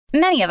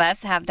Many of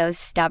us have those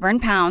stubborn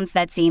pounds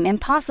that seem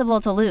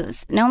impossible to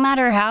lose, no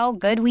matter how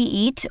good we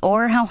eat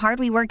or how hard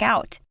we work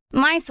out.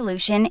 My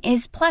solution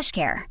is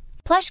PlushCare.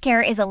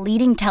 PlushCare is a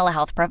leading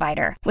telehealth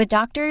provider with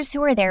doctors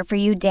who are there for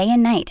you day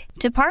and night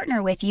to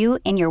partner with you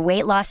in your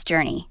weight loss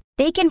journey.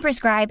 They can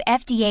prescribe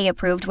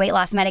FDA-approved weight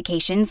loss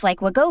medications like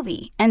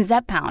Wegovy and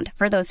Zepbound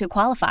for those who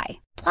qualify.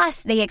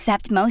 Plus, they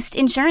accept most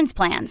insurance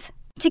plans.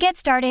 To get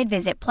started,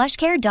 visit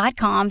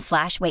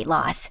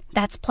plushcare.com/weightloss.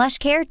 That's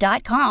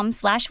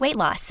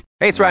plushcare.com/weightloss.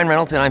 Hey, it's Ryan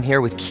Reynolds, and I'm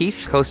here with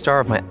Keith, co-star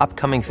of my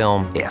upcoming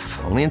film, If,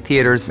 only in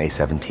theaters May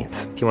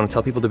 17th. Do you want to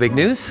tell people the big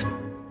news?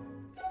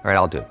 All right,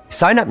 I'll do it.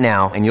 Sign up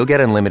now and you'll get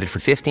unlimited for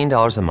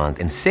 $15 a month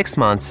and 6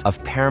 months of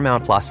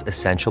Paramount Plus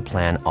Essential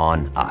Plan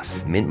on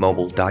us.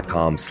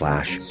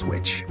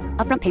 MintMobile.com/switch.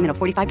 Upfront payment of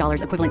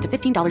 $45 equivalent to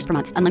 $15 per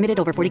month. Unlimited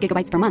over 40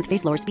 gigabytes per month.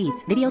 Face lower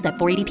speeds. Videos at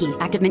 480p.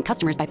 Active Mint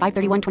customers by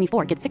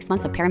 531.24 get 6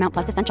 months of Paramount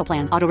Plus Essential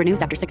Plan. Auto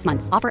renews after 6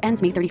 months. Offer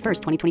ends May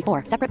 31st,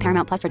 2024. Separate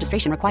Paramount Plus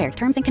registration required.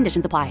 Terms and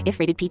conditions apply if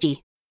rated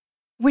PG.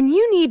 When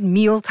you need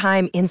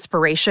mealtime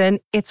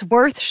inspiration, it's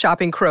worth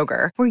shopping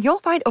Kroger, where you'll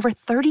find over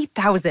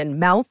 30,000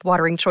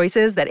 mouth-watering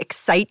choices that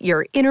excite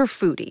your inner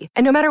foodie.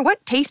 And no matter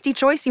what tasty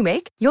choice you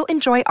make, you'll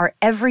enjoy our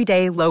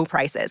everyday low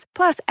prices,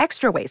 plus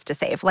extra ways to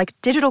save, like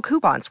digital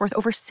coupons worth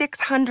over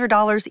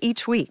 $600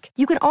 each week.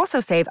 You can also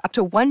save up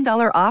to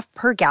 $1 off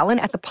per gallon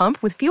at the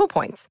pump with fuel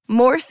points.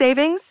 More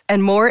savings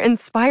and more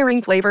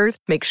inspiring flavors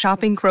make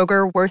shopping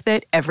Kroger worth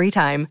it every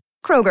time.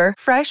 Kroger,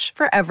 fresh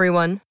for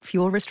everyone.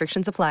 Fuel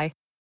restrictions apply.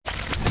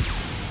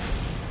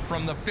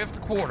 From the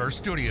Fifth Quarter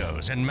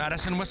Studios in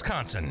Madison,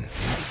 Wisconsin,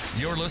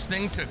 you're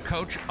listening to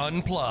Coach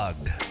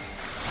Unplugged.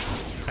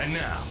 And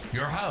now,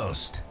 your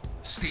host,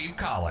 Steve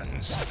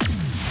Collins.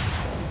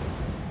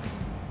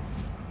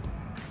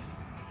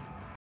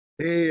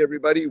 Hey,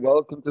 everybody.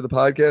 Welcome to the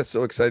podcast.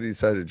 So excited you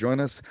decided to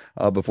join us.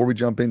 Before we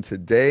jump in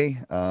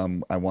today,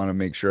 I want to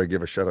make sure I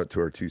give a shout out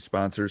to our two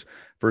sponsors.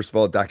 First of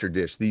all, Dr.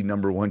 Dish, the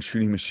 #1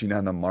 shooting machine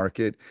on the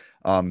market.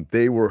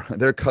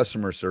 Their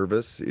customer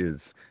service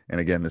is, and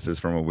again, this is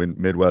from a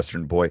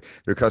Midwestern boy,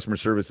 their customer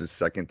service is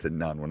second to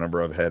none.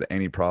 Whenever I've had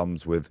any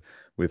problems with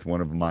one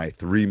of my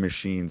 3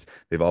 machines,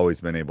 they've always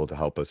been able to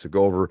help us. So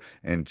go over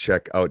and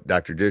check out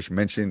Dr. Dish.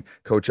 Mention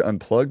Coach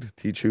Unplugged,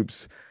 Teach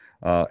Hoops,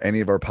 any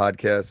of our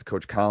podcasts,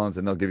 Coach Collins,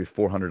 and they'll give you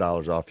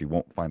 $400 off. You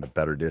won't find a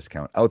better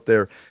discount out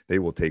there. They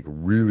will take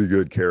really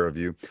good care of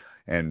you.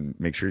 And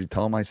make sure you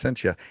tell them I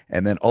sent you.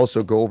 And then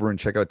also go over and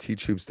check out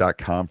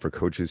teachhoops.com for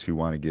coaches who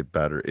want to get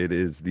better. It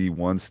is the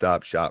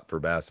one-stop shop for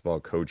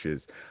basketball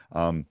coaches.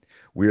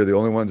 We are the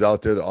only ones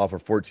out there that offer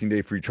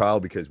 14-day free trial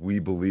because we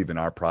believe in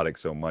our product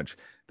so much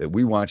that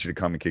we want you to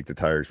come and kick the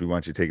tires. We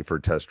want you to take it for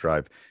a test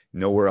drive.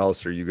 Nowhere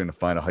else are you going to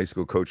find a high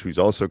school coach who's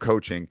also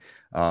coaching.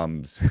 I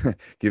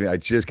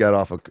just got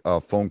off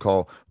a phone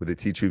call with a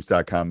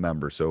teachhoops.com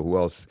member. So who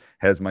else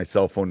has my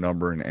cell phone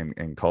number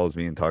and calls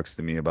me and talks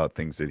to me about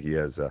things that he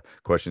has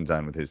questions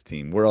on with his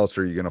team? Where else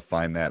are you going to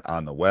find that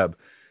on the web?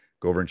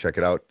 Go over and check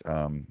it out.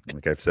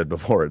 Like I've said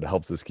before, it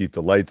helps us keep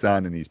the lights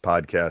on in these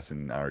podcasts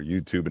and our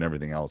YouTube and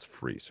everything else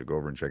free. So go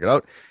over and check it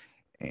out.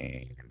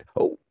 And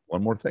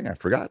one more thing I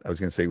forgot. I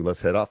was going to say,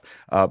 let's head off.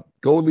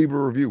 Go leave a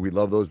review. We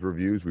love those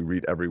reviews. We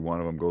read every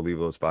one of them. Go leave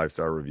those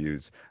 5-star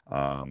reviews.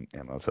 And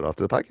let's head off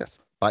to the podcast.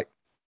 Bye.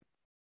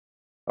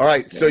 All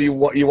right. So you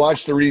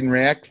watched the Read and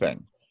React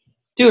thing.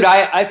 Dude,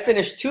 I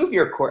finished 2 of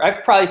your courses.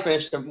 I've probably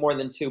finished more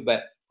than 2,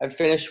 but I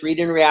finished Read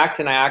and React,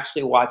 and I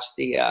actually watched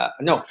 3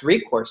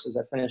 courses.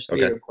 I finished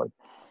 3 of your courses.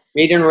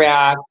 Read and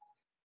React,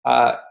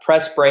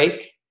 Press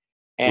Break.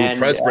 And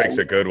Press Break's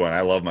a good one. I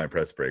love my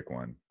Press Break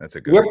one. That's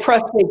a good Your one.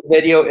 Press Break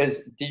video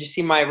is, did you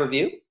see my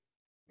review?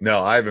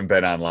 No, I haven't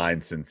been online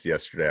since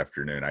yesterday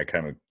afternoon. I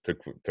kind of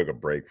took a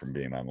break from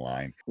being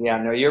online.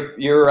 Yeah, no, if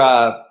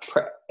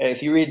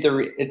you read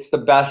it's the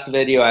best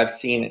video I've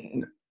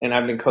seen, and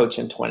I've been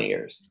coaching 20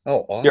 years.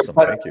 Oh, awesome.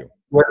 Thank you.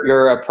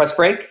 Your Press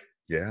Break?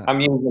 Yeah.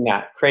 I'm using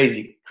that.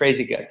 Crazy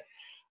good.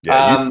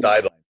 Yeah, use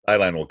Sideline.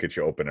 Sideline will get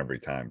you open every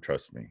time.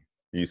 Trust me.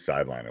 Use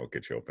Sideline. It will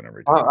get you open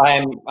every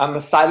time. I'm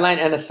a Sideline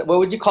and what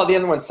would you call the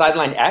other one?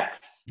 Sideline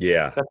X?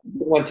 Yeah. That's a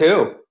good one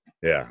too.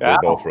 Yeah. They're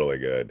both really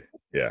good.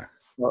 Yeah.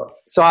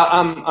 So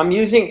I'm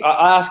using,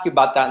 I'll ask you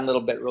about that in a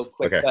little bit real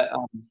quick. Okay. But,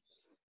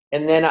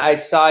 and then I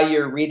saw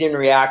your Read and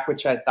React,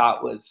 which I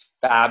thought was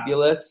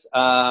fabulous.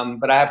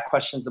 But I have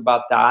questions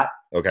about that.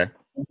 Okay.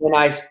 And then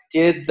I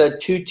did the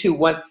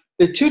 2-2-1.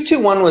 The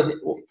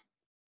 2-2-1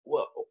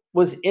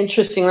 was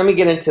interesting. Let me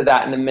get into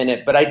that in a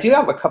minute. But I do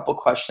have a couple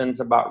questions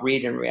about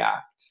Read and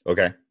React.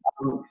 Okay.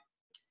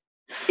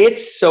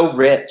 It's so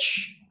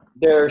rich.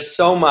 There's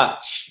so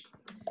much.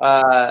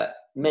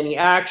 Many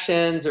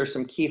actions or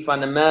some key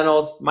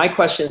fundamentals. My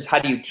question is, how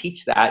do you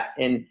teach that?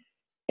 And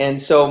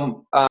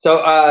so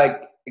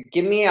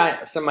give me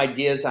some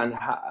ideas on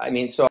how. I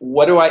mean, so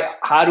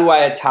how do I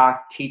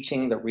attack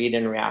teaching the Read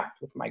and React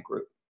with my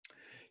group?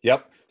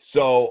 Yep.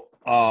 So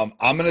I'm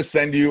going to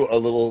send you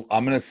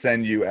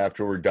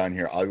after we're done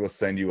here, I will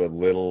send you a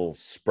little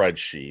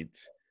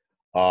spreadsheet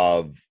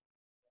of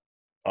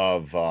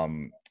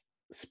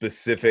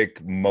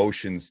specific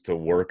motions to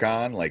work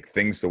on, like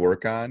things to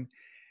work on.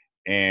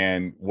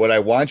 And what I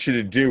want you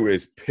to do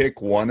is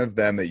pick one of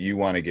them that you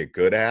want to get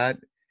good at,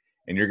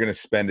 and you're going to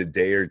spend a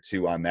day or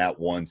two on that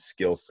one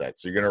skill set.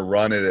 So you're going to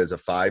run it as a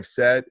 5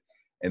 set,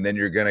 and then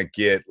you're going to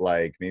get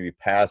like maybe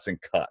pass and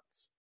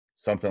cuts,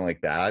 something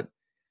like that.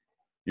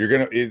 You're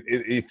going to,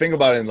 you think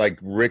about it like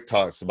Rick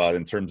talks about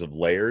in terms of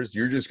layers,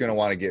 you're just going to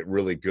want to get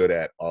really good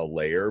at a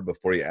layer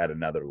before you add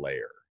another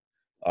layer.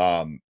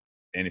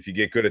 And if you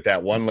get good at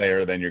that one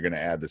layer, then you're going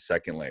to add the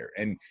second layer.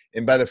 And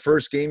by the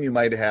first game, you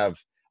might have,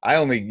 I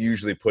only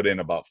usually put in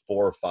about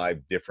 4 or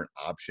 5 different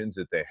options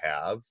that they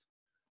have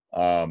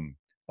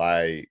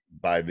by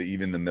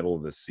even the middle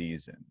of the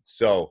season.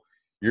 So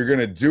you're going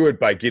to do it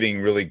by getting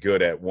really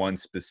good at one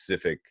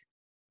specific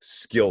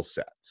skill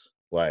set,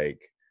 like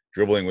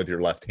dribbling with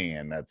your left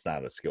hand. That's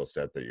not a skill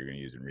set that you're going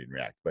to use in Read and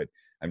React, but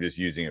I'm just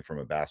using it from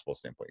a basketball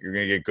standpoint. You're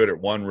going to get good at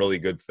one really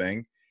good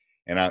thing.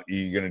 And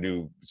you're going to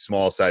do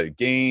small-sided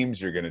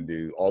games. You're going to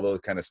do all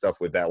those kind of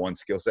stuff with that one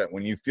skill set.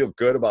 When you feel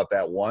good about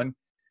that one,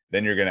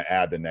 then you're going to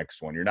add the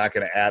next one. You're not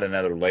going to add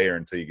another layer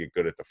until you get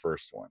good at the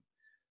first one.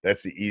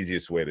 That's the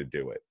easiest way to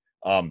do it.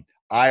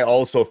 I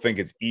also think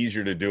it's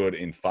easier to do it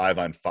in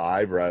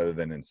 5-on-5 rather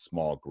than in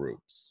small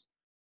groups.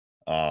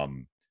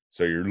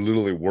 So you're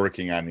literally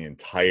working on the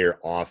entire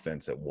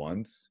offense at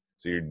once.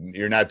 So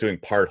you're not doing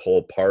part,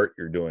 whole, part.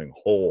 You're doing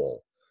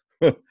whole.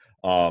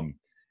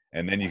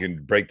 And then you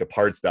can break the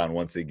parts down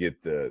once they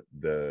get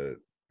the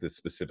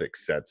specific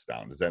sets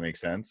down. Does that make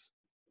sense?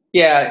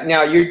 Yeah.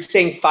 Now you're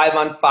saying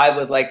 5-on-5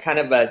 with like kind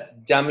of a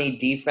dummy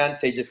defense.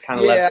 They just kind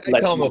of I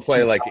tell them to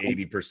play like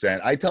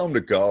 80%. I tell them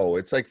to go.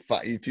 It's like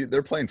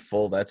they're playing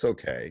full, that's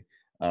okay.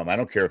 I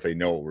don't care if they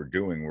know what we're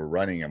doing. We're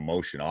running a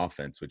motion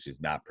offense, which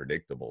is not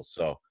predictable.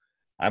 So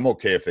I'm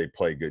okay if they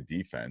play good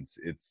defense.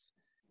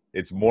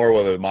 It's more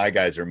whether my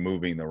guys are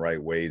moving the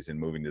right ways and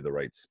moving to the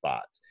right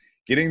spots.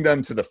 Getting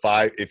them to the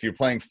 5, if you're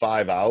playing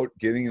 5 out,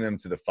 getting them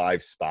to the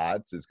 5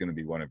 spots is going to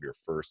be one of your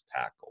first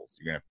tackles.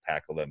 You're going to have to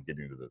tackle them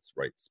getting to the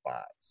right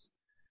spots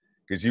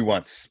because you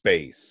want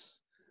space.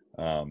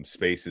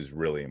 Space is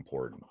really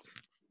important.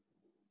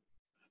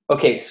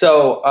 Okay,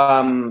 so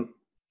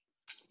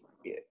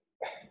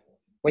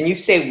when you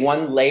say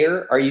one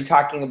layer, are you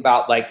talking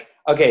about like,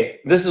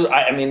 okay, this is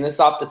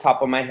off the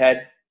top of my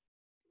head,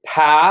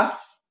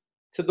 pass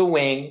to the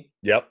wing.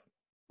 Yep.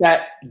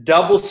 That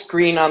double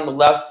screen on the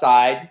left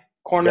side.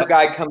 Corner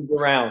guy comes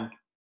around.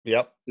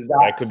 Yep.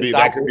 That could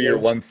be your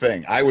one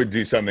thing. I would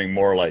do something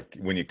more like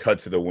when you cut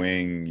to the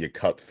wing, you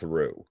cut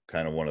through,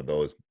 kind of one of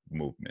those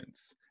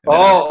movements.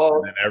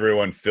 And then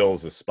everyone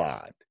fills a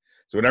spot.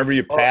 So whenever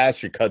you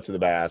pass, you cut to the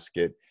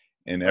basket,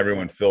 and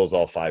everyone fills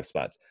all 5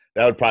 spots.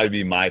 That would probably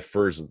be my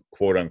first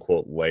quote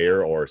unquote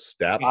layer or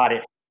step. Got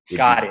it.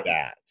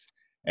 That.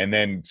 And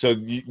then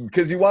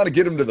because you want to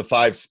get them to the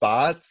 5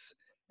 spots,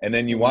 and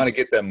then you want to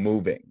get them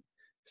moving.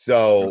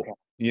 So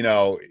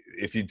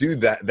if you do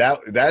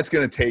that's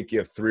going to take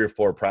you 3 or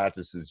 4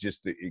 practices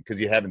just because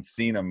you haven't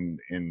seen them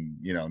in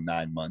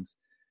 9 months,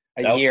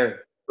 a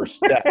year. First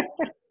step,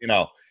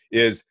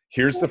 is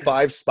here's the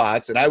 5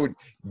 spots, and I would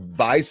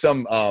buy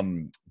some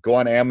go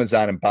on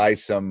Amazon and buy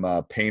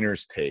some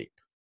painter's tape.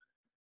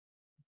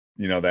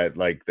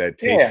 That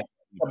tape. Yeah,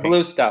 the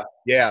blue stuff.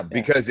 Yeah,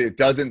 because it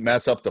doesn't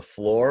mess up the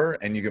floor,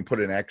 and you can put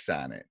an X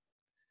on it.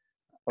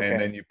 Okay. And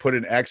then you put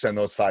an X on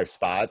those 5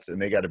 spots, and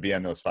they got to be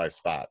on those 5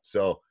 spots.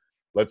 So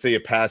let's say you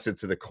pass it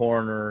to the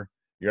corner.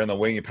 You're on the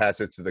wing. You pass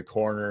it to the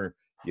corner.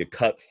 You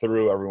cut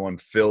through. Everyone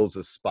fills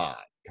a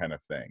spot, kind of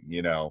thing.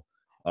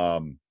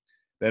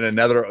 Then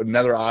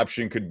another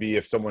option could be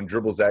if someone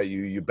dribbles at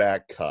you, you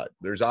back cut.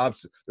 There's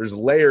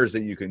layers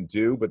that you can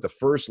do, but the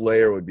first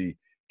layer would be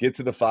get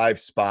to the 5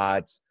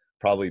 spots.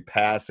 Probably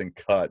pass and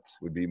cut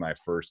would be my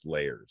first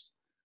layers.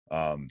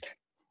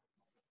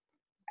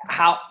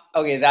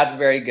 Okay, that's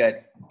very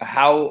good.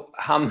 How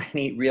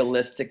many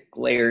realistic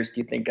layers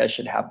do you think I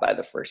should have by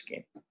the first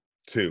game?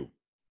 2,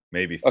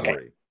 maybe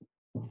 3.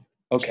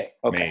 Okay.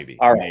 Maybe.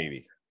 All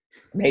right.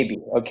 Maybe.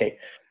 Okay.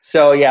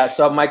 So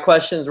my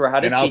questions were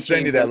how to. And I'll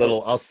send you the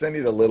little.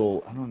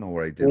 I don't know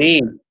where I did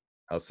it.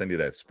 I'll send you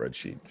that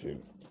spreadsheet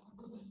too.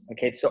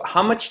 Okay. So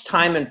how much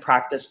time in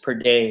practice per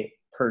day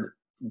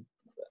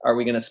are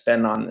we going to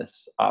spend on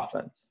this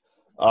offense?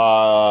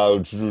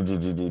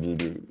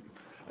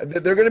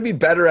 They're going to be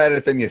better at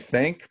it than you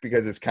think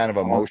because it's kind of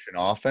a motion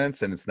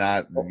offense, and it's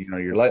not,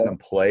 you're letting them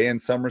play in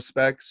some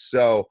respects.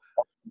 So,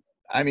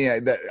 I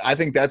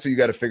think that's what you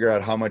got to figure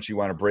out, how much you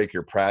want to break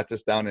your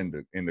practice down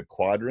into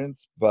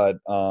quadrants. But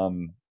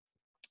the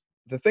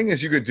thing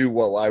is, you could do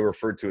what I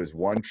refer to as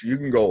you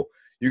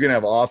can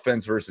have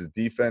offense versus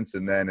defense,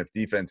 and then if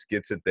defense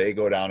gets it, they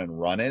go down and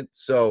run it.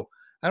 So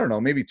I don't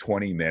know, maybe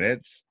 20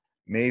 minutes,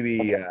 maybe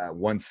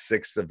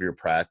 1/6 of your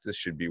practice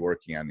should be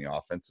working on the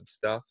offensive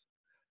stuff.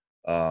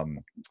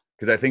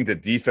 Because I think the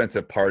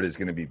defensive part is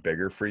going to be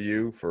bigger for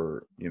you.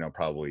 For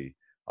probably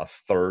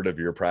 1/3 of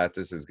your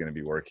practice is going to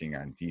be working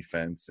on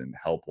defense and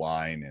help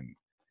line and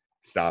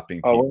stopping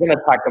people. We're going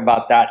to talk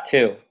about that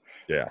too.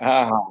 Yeah.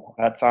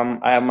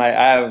 I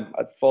have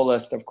a full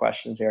list of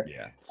questions here.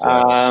 Yeah. So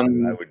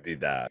I would do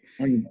that.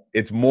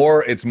 It's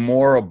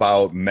more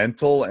about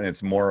mental, and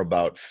it's more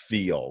about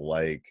feel.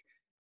 Like,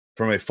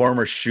 from a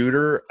former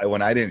shooter,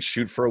 when I didn't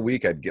shoot for a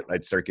week,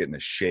 I'd start getting the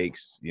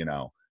shakes,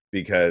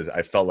 because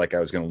I felt like I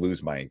was going to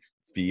lose my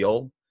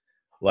feel.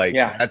 Like,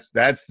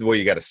 that's the way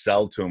you got to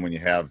sell to them when you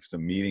have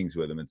some meetings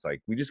with them. It's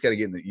like, you just got to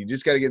get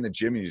in the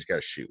gym, and you just got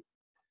to shoot,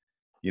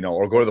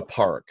 or go to the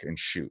park and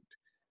shoot.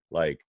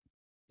 Like,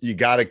 you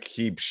got to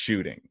keep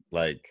shooting.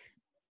 Like,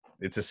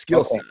 it's a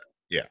skill set.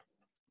 Yeah.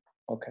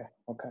 Okay.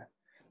 All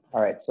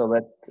right. So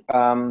let's,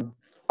 all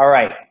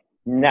right.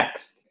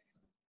 Next,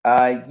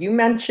 you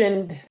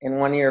mentioned in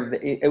one of your,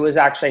 it was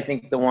actually, I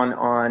think, the one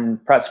on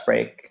press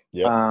break,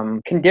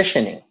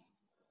 conditioning.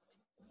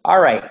 All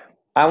right.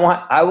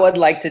 I would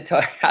like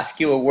to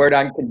ask you a word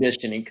on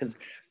conditioning, because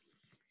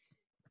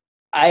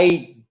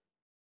I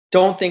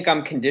don't think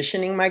I'm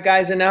conditioning my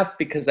guys enough,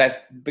 because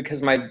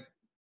my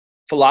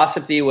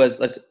philosophy was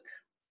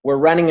we're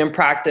running in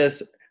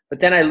practice, but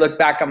then I look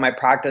back on my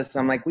practice,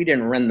 I'm like, we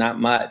didn't run that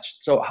much.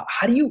 So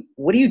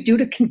what do you do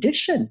to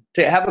condition,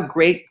 to have a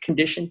great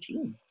conditioned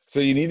team? So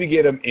you need to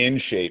get them in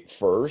shape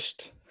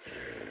first.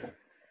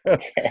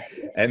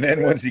 Okay. And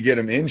then once you get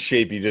them in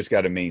shape, you just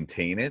got to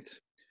maintain it.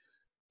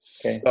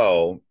 Okay.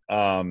 So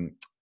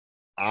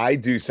I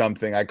do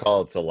something, I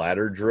call it the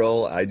ladder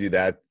drill. I do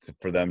that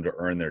for them to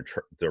earn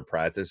their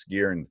practice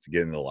gear and to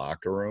get in the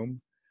locker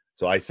room.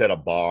 So I set a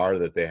bar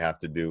that they have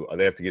to do.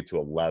 They have to get to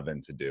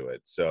 11 to do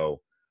it.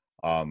 So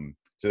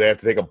they have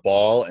to take a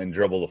ball and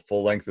dribble the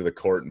full length of the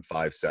court in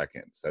 5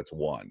 seconds. That's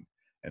one.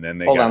 And then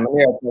hold on.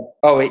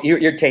 Oh, wait,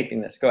 you're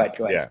taping this. Go ahead.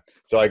 Yeah.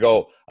 So I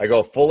go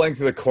full length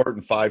of the court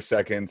in 5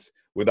 seconds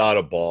without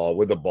a ball.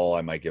 With a ball,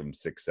 I might give them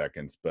 6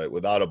 seconds, but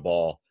without a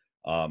ball,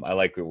 I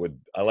like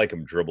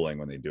them dribbling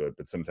when they do it,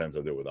 but sometimes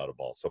I'll do it without a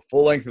ball. So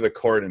full length of the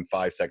court in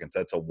 5 seconds.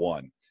 That's a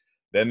 1.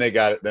 Then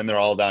they're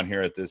all down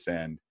here at this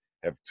end.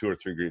 Have 2 or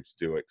 3 groups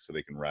do it so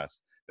they can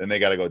rest. Then they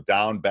got to go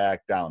down,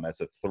 back, down.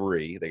 That's a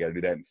 3. They got to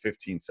do that in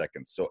 15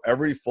 seconds. So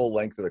every full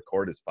length of the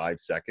court is 5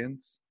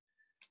 seconds.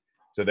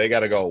 So they got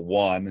to go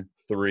 1,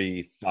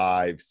 3,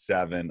 5,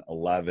 7,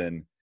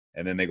 11,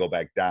 and then they go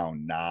back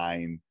down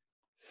 9,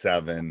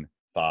 7,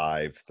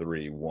 5,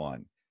 3,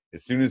 1.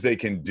 As soon as they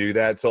can do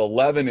that, so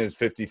 11 is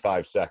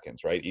 55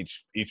 seconds, right?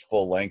 Each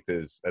full length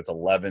that's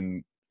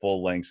 11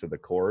 full lengths of the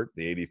court,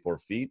 the 84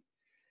 feet.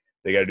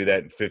 They got to do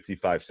that in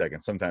 55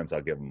 seconds. Sometimes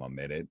I'll give them a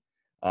minute.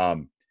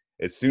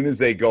 As soon as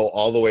they go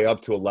all the way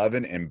up to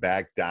 11 and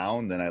back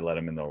down, then I let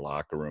them in their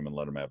locker room and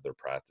let them have their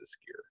practice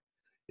gear.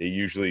 It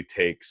usually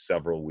takes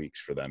several weeks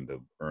for them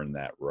to earn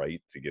that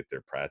right, to get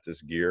their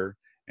practice gear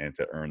and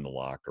to earn the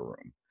locker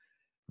room.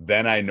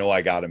 Then I know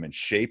I got them in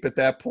shape at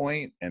that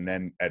point. And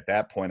then at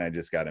that point, I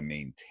just got to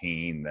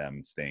maintain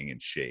them staying in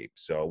shape.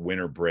 So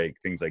winter break,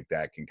 things like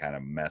that can kind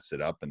of mess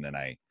it up. And then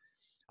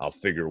I'll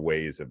figure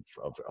ways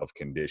of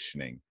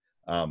conditioning.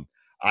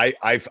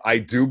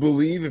 I do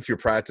believe if your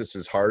practice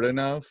is hard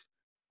enough,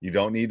 you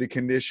don't need to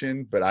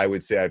condition, but I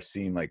would say I've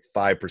seen like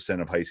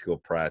 5% of high school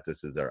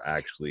practices are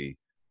actually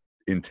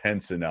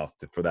intense enough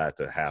for that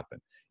to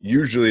happen.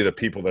 Usually the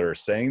people that are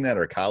saying that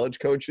are college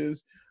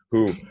coaches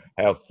who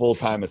have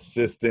full-time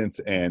assistants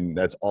and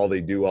that's all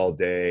they do all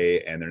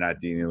day, and they're not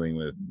dealing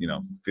with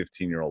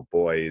 15-year-old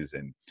boys.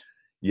 And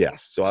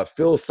yes, so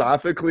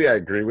philosophically I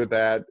agree with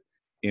that.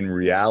 In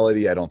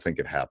reality, I don't think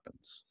it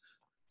happens.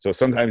 So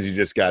sometimes you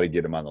just got to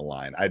get them on the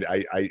line.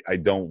 I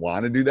don't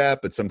want to do that,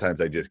 but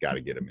sometimes I just got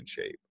to get them in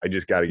shape. I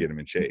just got to get them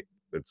in shape.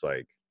 It's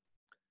like,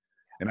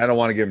 and I don't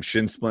want to give them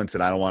shin splints,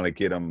 and I don't want to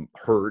get them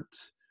hurt.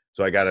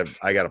 So I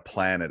gotta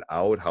plan it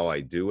out how I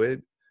do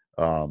it,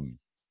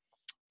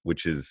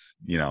 which is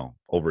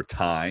over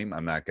time.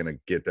 I'm not gonna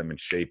get them in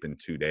shape in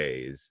 2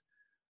 days,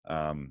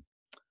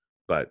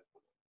 but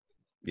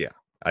yeah,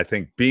 I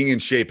think being in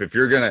shape. I'm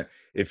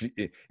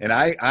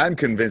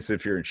convinced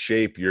if you're in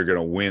shape, you're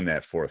gonna win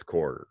that fourth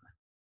quarter.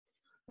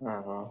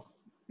 Yeah,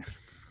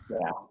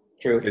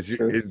 true.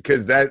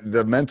 Because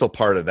the mental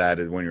part of that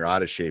is when you're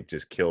out of shape,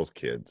 just kills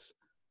kids.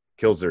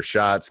 Kills their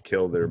shots,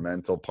 kill their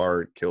mental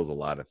part, kills a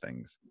lot of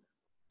things.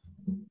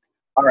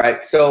 All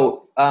right,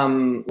 so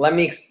let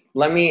me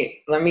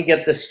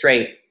get this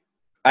straight.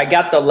 I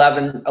got the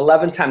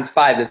 11 times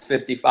 5 is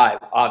 55,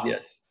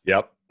 obvious.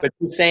 Yep. But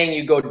you're saying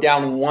you go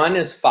down 1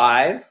 is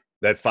 5.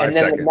 That's 5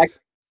 seconds.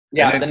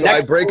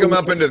 I break them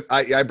up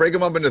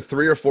into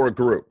 3 or 4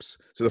 groups.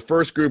 So the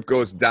first group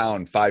goes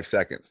down 5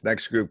 seconds.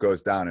 Next group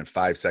goes down in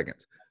 5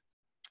 seconds.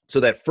 So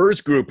that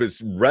first group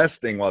is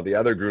resting while the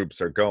other groups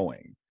are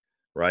going.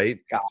 Right?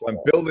 So I'm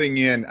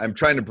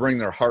trying to bring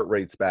their heart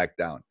rates back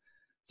down.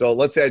 So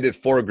let's say I did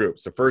 4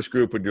 groups. The first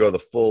group would go the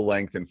full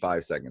length in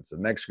 5 seconds. The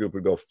next group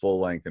would go full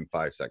length in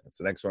 5 seconds.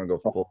 The next one would go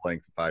full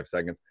length in 5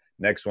 seconds.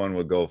 Next one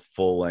would go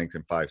full length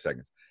in 5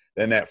 seconds.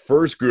 Then that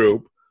first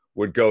group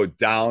would go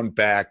down,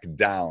 back,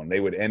 down.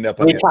 They would end up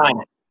on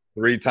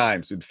 3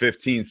 times with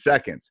 15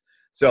 seconds.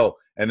 So,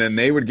 and then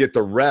they would get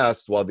the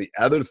rest while the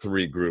other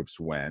 3 groups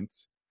went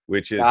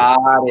which is Got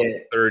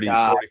it. 30,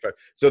 45.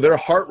 So their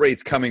heart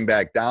rate's coming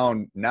back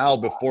down now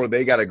before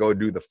they got to go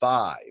do the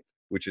 5,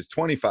 which is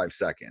 25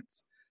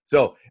 seconds.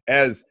 So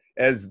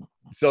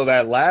so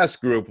that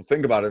last group,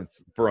 think about it,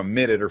 for a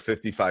minute or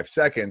 55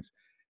 seconds,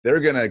 they're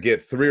going to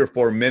get 3 or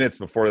 4 minutes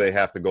before they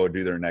have to go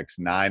do their next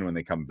 9 when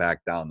they come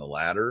back down the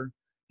ladder,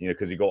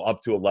 because you go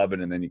up to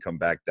 11 and then you come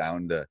back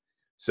down to.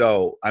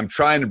 So I'm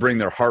trying to bring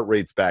their heart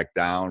rates back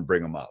down,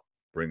 bring them up,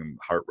 bring them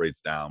heart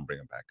rates down, bring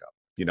them back up.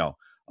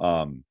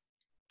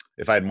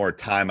 If I had more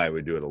time, I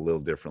would do it a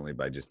little differently,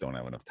 but I just don't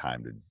have enough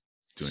time to do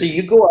it. So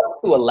you go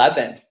up to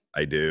 11.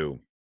 I do.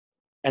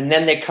 And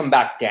then they come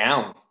back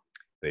down.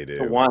 They do.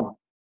 To 1.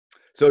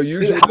 So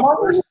usually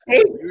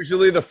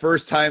the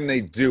first time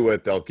they do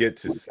it, they'll get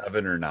to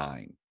 7 or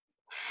 9.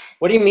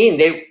 What do you mean?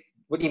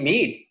 What do you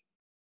mean?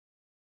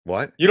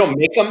 What? You don't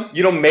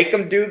make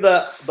them do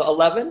the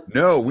 11?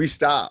 No, we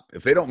stop.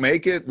 If they don't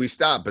make it, we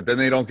stop. But then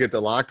they don't get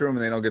the locker room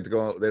and they don't get to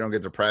go. They don't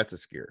get their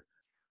practice gear.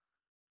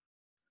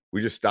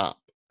 We just stop.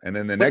 And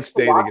then the next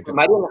day they get to.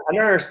 I don't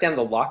understand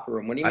the locker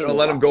room. What do you mean? I don't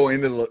let them go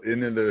into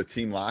the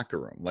team locker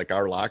room. Like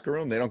our locker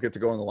room, they don't get to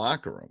go in the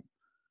locker room.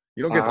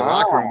 You don't get the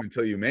locker room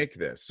until you make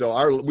this.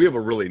 So we have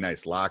a really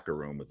nice locker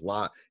room with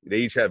they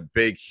each have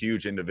big,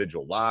 huge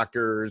individual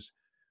lockers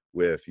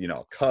with,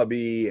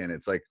 cubby. And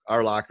it's like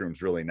our locker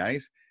room's really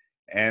nice.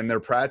 And their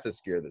practice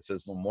gear that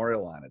says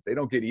Memorial on it. They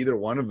don't get either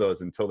one of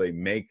those until they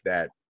make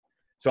that.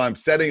 So I'm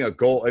setting a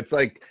goal. It's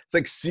like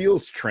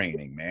SEALs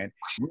training, man.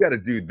 You got to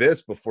do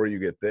this before you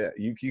get this.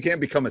 You can't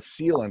become a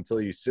SEAL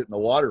until you sit in the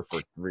water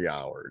for 3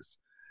 hours,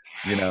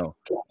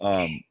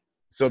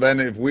 So then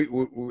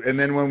and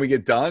then when we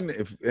get done,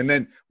 and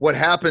then what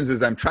happens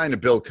is I'm trying to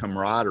build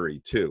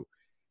camaraderie too.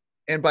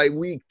 And by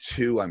week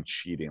 2, I'm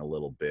cheating a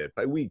little bit.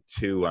 By week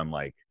 2, I'm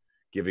like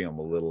giving them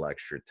a little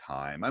extra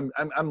time.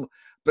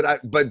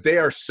 But they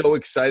are so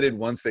excited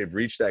once they've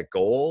reached that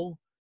goal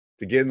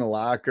to get in the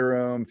locker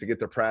room, to get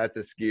their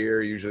practice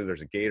gear. Usually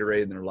there's a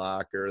Gatorade in their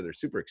locker. They're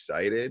super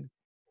excited.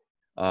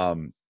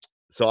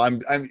 So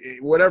I'm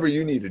whatever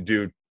you need to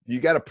do, you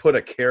got to put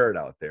a carrot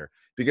out there,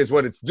 because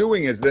what it's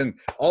doing is then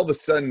all of a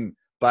sudden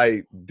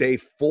by day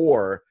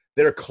 4,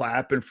 they're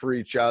clapping for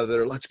each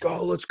other. Let's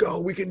go.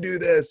 We can do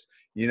this.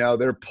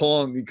 They're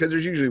pulling, because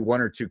there's usually 1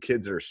 or 2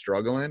 kids that are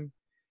struggling,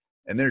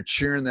 and they're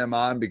cheering them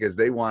on because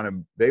they want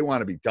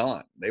to be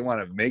done. They want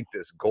to make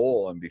this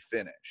goal and be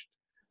finished.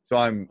 So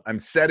I'm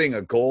setting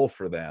a goal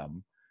for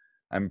them.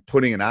 I'm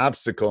putting an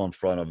obstacle in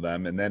front of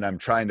them, and then I'm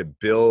trying to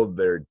build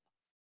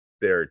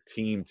their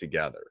team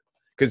together.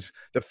 Because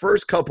the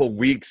first couple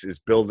weeks is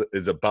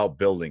about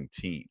building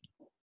team.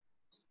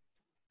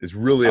 It's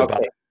really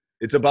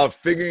it's about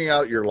figuring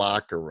out your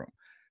locker room.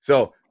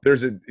 So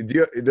there's a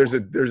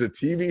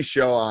TV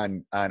show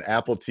on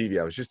Apple TV.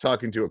 I was just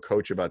talking to a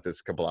coach about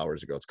this a couple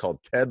hours ago. It's called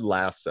Ted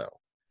Lasso.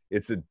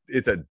 It's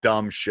a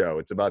dumb show.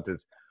 It's about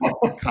this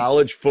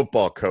college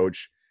football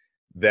coach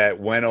that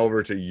went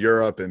over to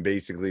Europe and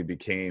basically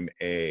became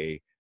a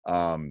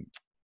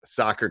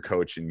soccer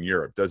coach in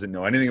Europe. Doesn't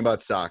know anything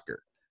about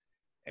soccer.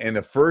 And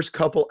the first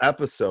couple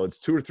episodes,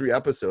 2 or 3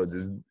 episodes,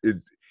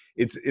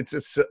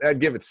 I'd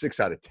give it 6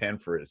 out of 10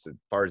 as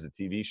far as the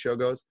TV show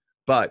goes.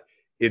 But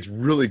it's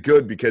really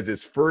good because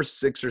his first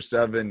 6 or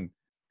 7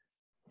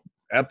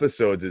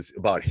 episodes is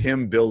about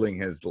him building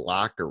his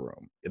locker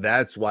room.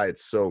 That's why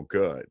it's so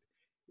good.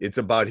 It's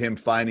about him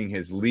finding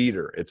his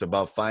leader. It's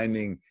about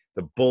finding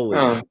the bully.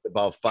 It's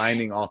about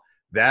finding all.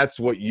 That's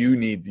what you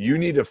need. You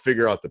need to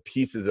figure out the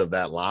pieces of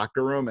that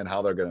locker room and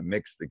how they're going to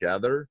mix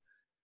together.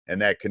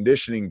 And that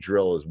conditioning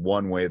drill is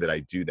one way that I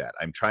do that.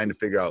 I'm trying to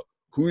figure out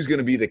who's going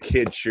to be the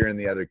kid cheering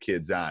the other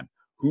kids on,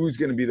 who's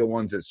going to be the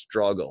ones that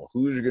struggle,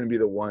 who's going to be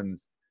the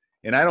ones.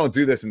 And I don't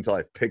do this until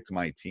I've picked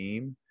my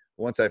team.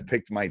 Once I've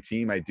picked my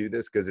team, I do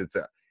this because it's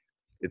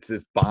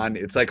this bond.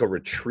 It's like a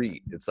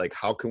retreat. It's like,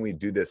 how can we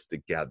do this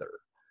together?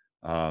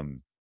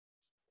 And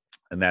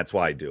that's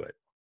why I do it.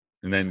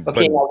 And then,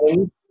 okay,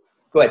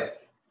 good.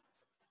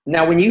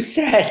 Now, when you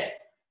said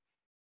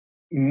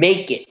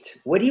make it,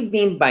 what do you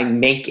mean by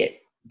make it?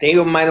 They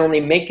might only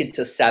make it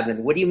to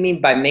 7. What do you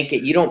mean by make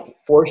it? You don't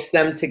force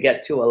them to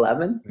get to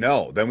 11?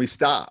 No, then we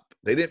stop.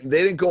 They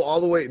didn't go all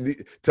the way.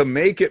 To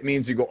make it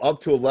means you go up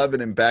to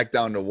 11 and back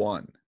down to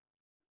 1.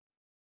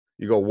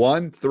 You go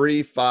 1,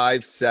 3,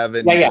 5,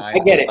 7, 9, I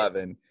get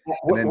 11.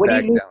 It. What do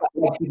you mean?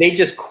 Like, they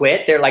just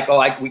quit? They're like,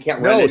 we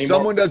can't run anymore. No,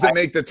 someone doesn't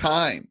make the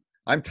time.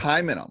 I'm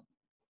timing them.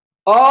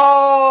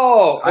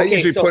 Oh, okay,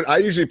 I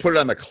usually put it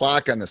on the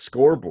clock on the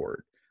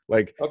scoreboard.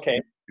 Like, okay.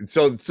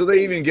 So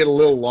they even get a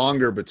little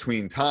longer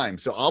between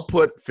times. So I'll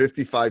put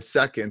 55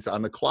 seconds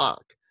on the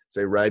clock.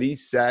 Say ready,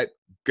 set,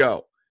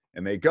 go.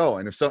 And they go.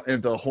 And if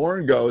the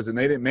horn goes and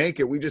they didn't make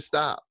it, we just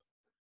stop.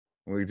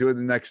 And we do it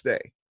the next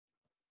day.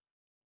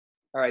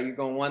 All right, you're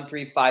going 1,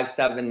 3, 5,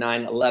 7,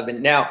 9,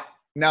 11. Now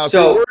if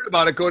you're worried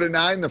about it, go to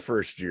 9 the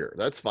first year.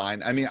 That's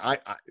fine. I mean,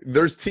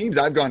 there's teams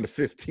I've gone to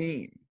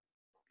 15.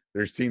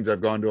 There's teams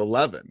I've gone to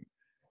 11.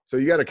 So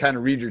you got to kind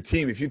of read your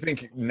team. If you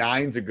think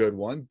 9's a good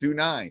one, do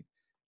 9.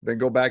 Then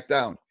go back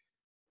down.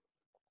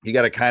 you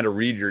got to kind of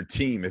read your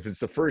team. If it's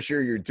the first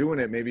year you're doing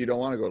it, maybe you don't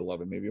want to go to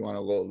 11. Maybe you want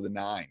to go to the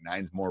 9.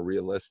 9's more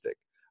realistic.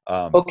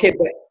 Okay,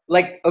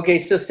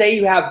 but so say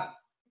you have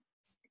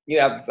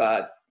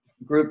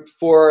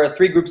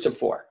three groups of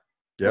 4.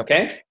 Yep.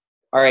 Okay.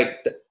 All right.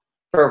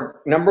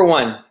 For number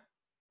 1,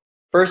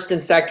 first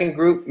and second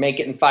group make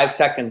it in 5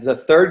 seconds. The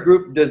third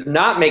group does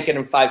not make it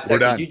in 5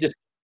 seconds.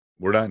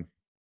 We're done.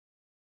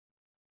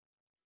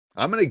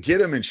 I'm going to get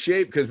them in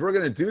shape because we're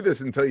going to do this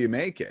until you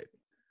make it.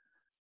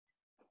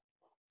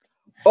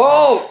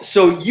 Oh,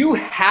 so you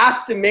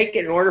have to make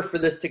it in order for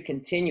this to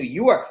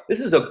continue. This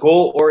is a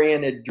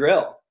goal-oriented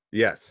drill.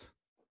 Yes.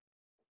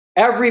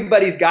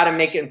 Everybody's got to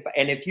make it.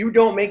 And if you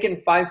don't make it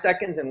in 5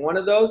 seconds in one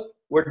of those,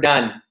 we're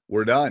done.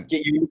 We're done.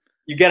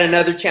 You get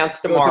another chance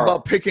tomorrow. So it's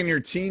about picking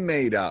your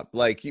teammate up.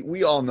 Like,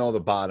 we all know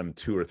the bottom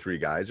 2 or 3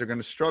 guys are going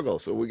to struggle.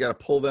 So we got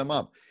to pull them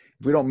up.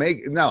 If we don't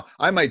make now,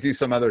 I might do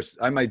some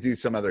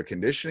other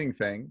conditioning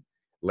thing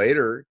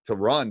later to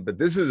run, but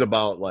this is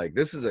about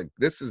this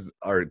is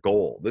our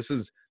goal. This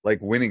is like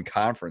winning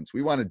conference.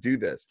 We want to do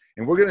this,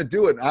 and we're going to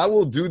do it. I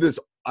will do this.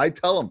 I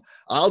tell them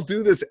I'll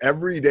do this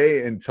every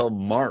day until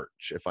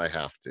March if I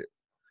have to.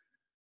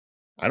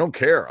 I don't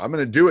care. I'm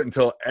going to do it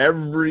until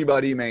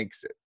everybody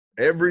makes it.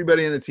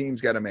 Everybody in the team's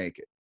got to make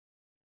it.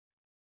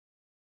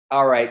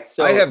 All right.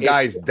 So I have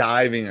guys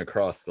diving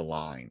across the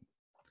line.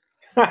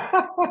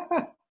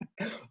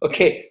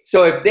 Okay,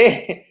 so if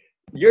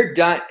you're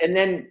done, and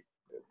then,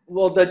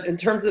 in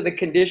terms of the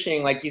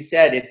conditioning, like you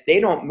said, if they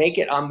don't make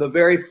it on the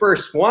very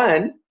first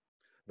one,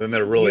 then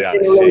they're really out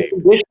of shape.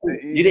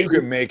 You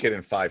can make it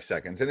in 5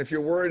 seconds, and if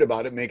you're worried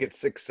about it, make it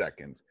 6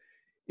 seconds.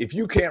 If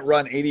you can't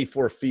run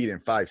 84 feet in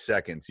 5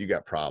 seconds, you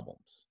got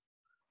problems.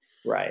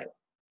 Right.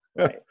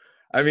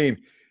 I mean,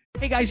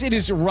 Hey guys, it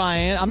is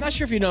Ryan. I'm not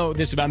sure if you know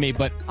this about me,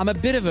 but I'm a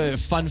bit of a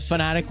fun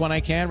fanatic when I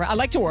can. I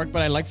like to work,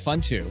 but I like fun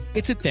too.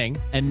 It's a thing.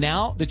 And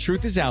now the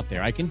truth is out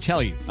there. I can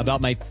tell you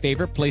about my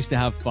favorite place to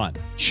have fun.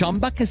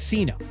 Chumba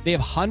Casino. They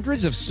have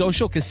hundreds of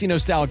social casino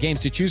style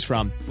games to choose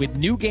from with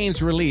new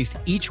games released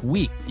each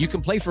week. You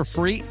can play for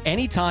free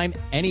anytime,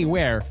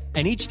 anywhere.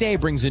 And each day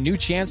brings a new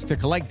chance to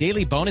collect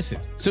daily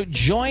bonuses. So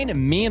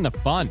join me in the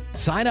fun.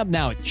 Sign up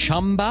now at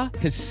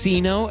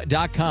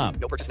ChumbaCasino.com.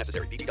 No purchase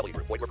necessary. VGW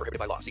Group. Void where prohibited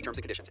by law. See terms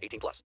and conditions.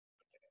 18+.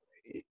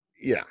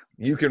 Yeah,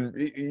 you can.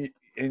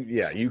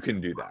 Yeah, you can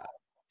do that.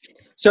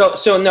 So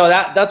no,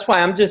 that's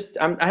why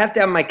I have to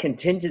have my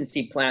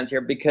contingency plans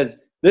here, because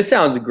this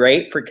sounds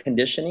great for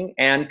conditioning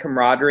and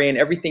camaraderie and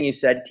everything you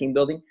said, team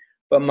building.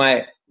 But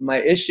my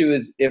issue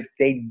is if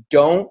they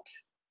don't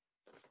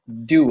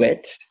do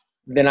it,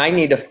 then I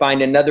need to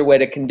find another way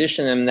to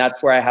condition them.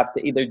 That's where I have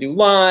to either do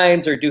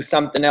lines or do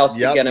something else to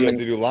get them. You have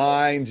to do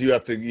lines. You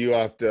have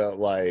to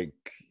like,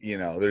 you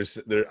have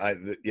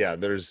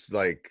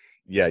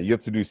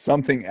to do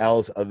something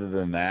else other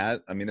than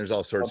that. I mean, there's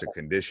all sorts of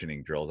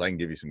conditioning drills. I can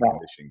give you some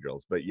conditioning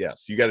drills, but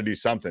yes, you got to do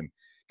something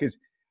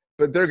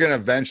but they're going to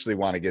eventually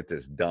want to get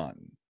this done.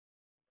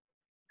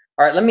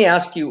 All right. Let me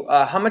ask you,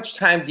 how much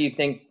time do you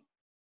think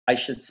I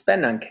should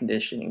spend on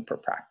conditioning per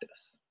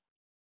practice?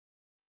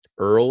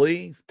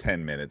 Early,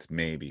 10 minutes,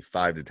 maybe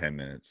 5 to 10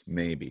 minutes,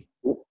 maybe.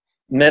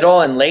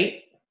 Middle and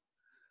late?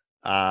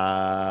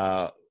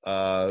 That's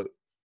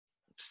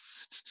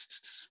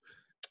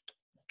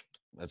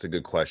a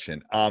good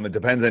question. It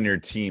depends on your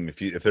team.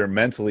 If they're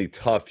mentally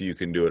tough, you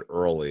can do it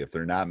early. If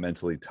they're not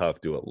mentally tough,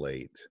 do it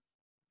late.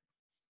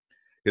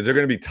 Because they're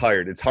going to be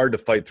tired. It's hard to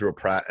fight through a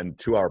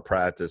 2-hour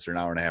practice or an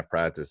hour and a half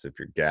practice if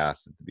you're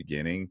gassed at the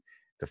beginning,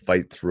 to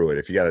fight through it.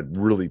 If you got a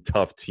really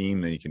tough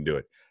team, then you can do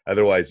it.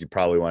 Otherwise, you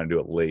probably want to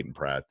do it late in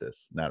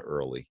practice, not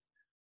early.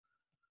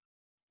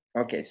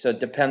 Okay, so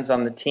it depends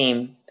on the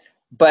team.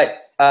 But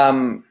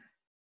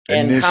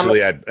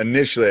initially,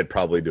 I'd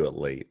probably do it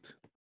late.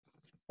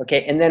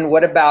 Okay, and then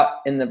what about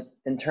in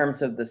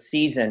terms of the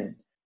season?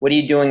 What are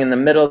you doing in the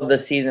middle of the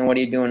season? What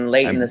are you doing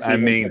late in the season?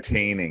 I'm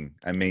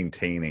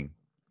maintaining.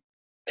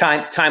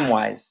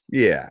 Time-wise.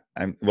 Yeah.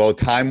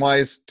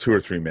 Time-wise, 2 or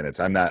 3 minutes.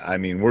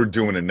 We're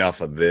doing enough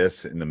of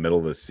this in the middle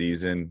of the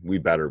season. We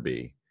better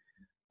be.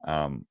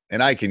 And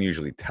I can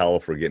usually tell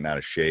if we're getting out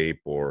of shape,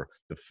 or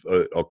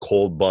a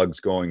cold bug's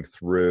going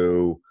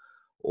through,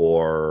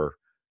 or,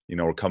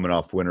 we're coming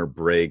off winter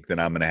break, then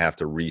I'm going to have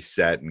to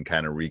reset and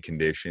kind of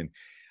recondition.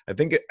 I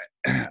think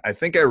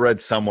I read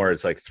somewhere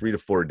it's like 3 to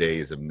 4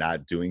 days of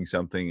not doing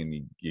something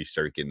and you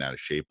start getting out of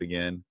shape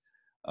again.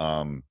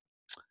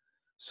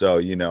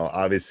 So,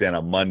 obviously on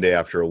a Monday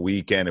after a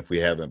weekend, if we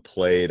haven't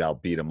played, I'll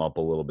beat them up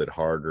a little bit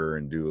harder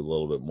and do a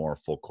little bit more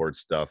full court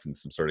stuff and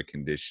some sort of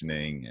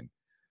conditioning. And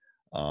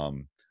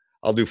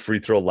I'll do free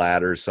throw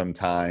ladders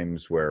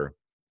sometimes, where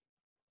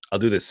I'll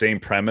do the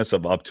same premise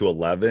of up to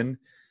 11,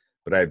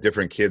 but I have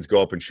different kids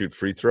go up and shoot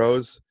free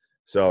throws.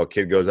 So a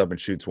kid goes up and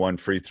shoots 1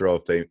 free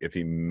throw. If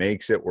he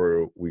makes it,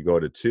 we go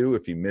to 2.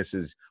 If he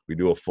misses, we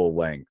do a full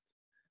length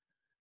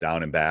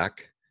down and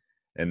back.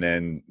 And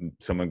then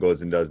someone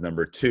goes and does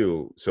number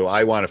 2. So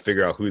I want to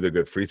figure out who the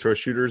good free throw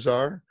shooters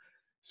are.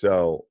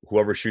 So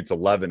whoever shoots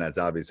 11, that's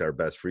obviously our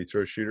best free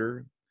throw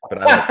shooter.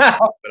 but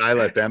I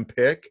let them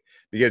pick,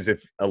 because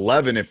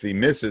if he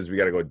misses, we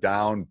got to go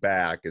down,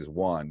 back is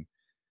 1.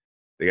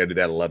 They got to do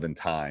that 11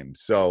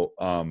 times. So,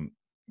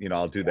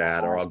 I'll do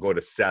that, or I'll go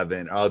to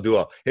 7. Or I'll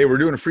do hey, we're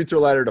doing a free throw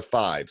ladder to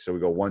 5. So we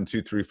go 1,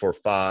 2, 3, 4,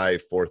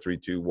 5, 4, 3,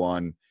 2,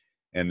 1.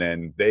 And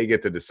then they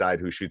get to decide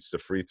who shoots the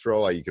free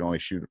throw. You can only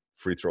shoot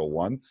free throw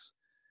once.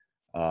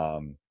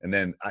 And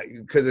then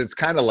because it's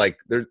kind of like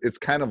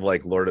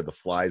Lord of the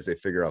Flies. They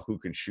figure out who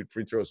can shoot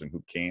free throws and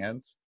who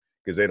can't,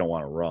 because they don't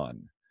want to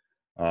run.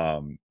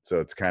 So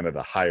it's kind of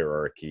the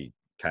hierarchy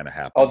kind of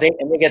happens.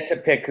 And they get to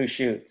pick who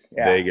shoots.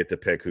 Yeah. They get to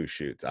pick who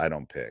shoots. I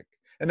don't pick.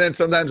 And then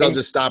sometimes I'll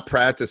just stop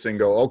practicing,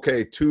 go,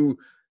 okay, two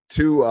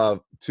fun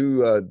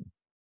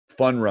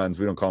runs.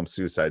 We don't call them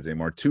suicides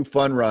anymore. 2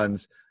 fun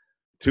runs,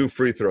 2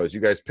 free throws. You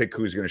guys pick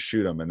who's going to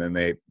shoot them. And then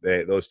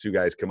those 2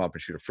 guys come up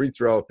and shoot a free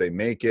throw. If they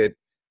make it,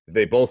 if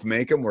they both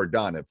make them, we're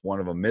done. If one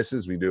of them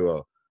misses, we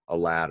do a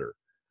ladder,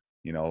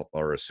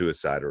 or a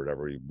suicide, or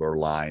whatever, or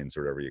lines,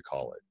 or whatever you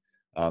call it.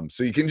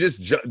 So you can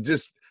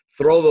just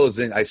throw those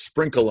in. I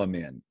sprinkle them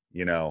in,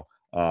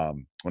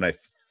 when I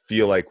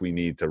feel like we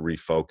need to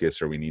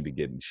refocus or we need to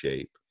get in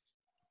shape.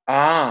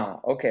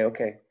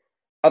 Okay.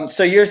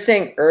 So you're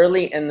saying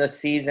early in the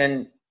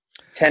season,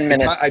 10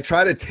 minutes. I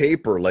try to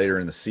taper later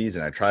in the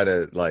season. I try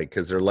to,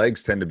 because their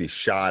legs tend to be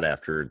shot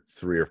after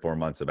 3 or 4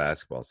 months of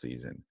basketball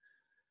season.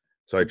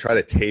 So I try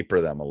to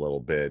taper them a little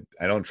bit.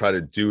 I don't try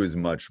to do as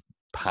much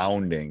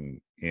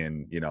pounding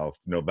in,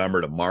 November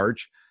to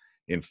March.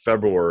 In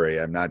February,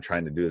 I'm not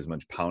trying to do as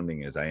much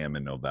pounding as I am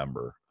in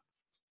November.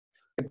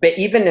 But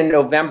even in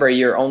November,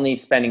 you're only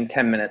spending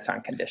 10 minutes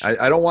on conditioning.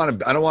 I don't want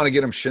to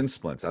get them shin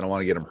splints. I don't want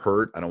to get them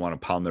hurt. I don't want to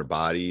pound their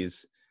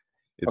bodies.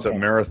 It's a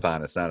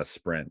marathon. It's not a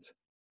sprint.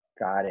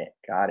 Got it.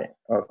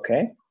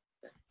 Okay.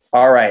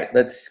 All right.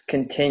 Let's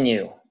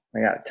continue. I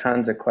got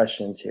tons of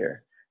questions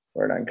here.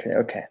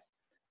 Okay.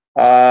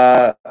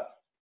 A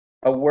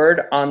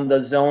word on the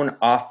zone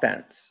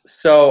offense.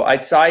 So I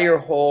saw your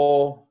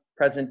whole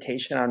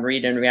presentation on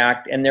read and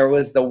react, and there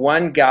was the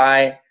one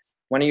guy,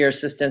 one of your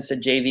assistants, a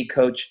JV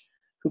coach,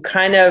 who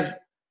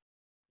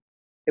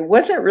it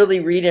wasn't really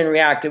read and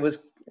react. It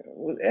was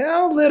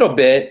a little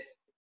bit,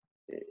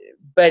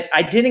 but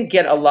I didn't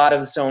get a lot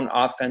of zone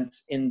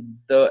offense in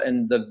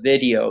the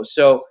video.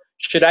 So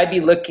should I be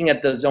looking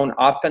at the zone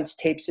offense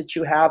tapes that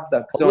you have?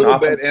 A little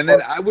bit, and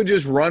then I would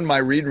just run my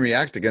read and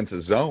react against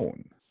a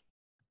zone.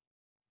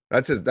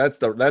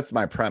 That's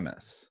my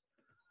premise.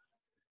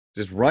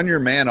 Just run your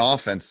man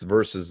offense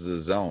versus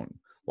the zone.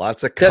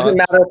 Lots of cuts. Doesn't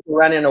matter if you're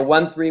running a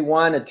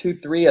 1-3-1, a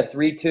 2-3, a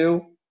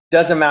 3-2.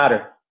 Doesn't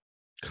matter.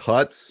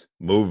 Cuts,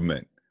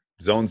 movement.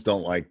 Zones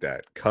don't like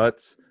that.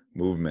 Cuts,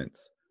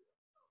 movements.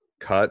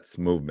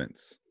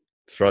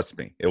 Trust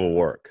me, it will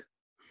work.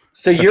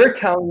 So you're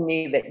telling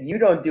me that you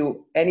don't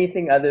do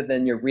anything other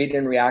than your read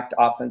and react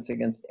offense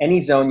against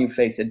any zone you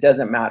face. It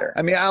doesn't matter.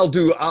 I mean,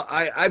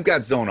 I've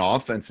got zone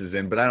offenses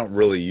in, but I don't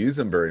really use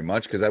them very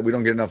much because we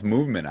don't get enough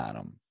movement on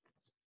them.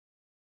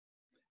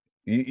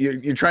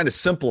 You're trying to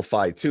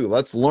simplify too.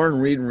 Let's learn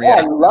read and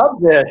react. I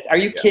love this. Are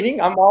you kidding?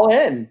 I'm all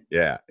in.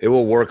 Yeah, it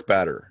will work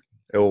better.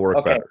 It will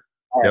work better.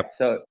 All right.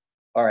 So,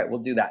 all right,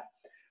 we'll do that.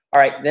 All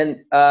right,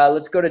 then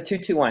let's go to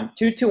 2-2-1.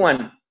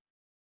 2-2-1.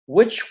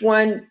 Which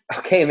one?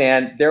 Okay,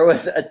 man, there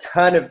was a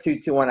ton of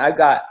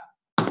 2-2-1.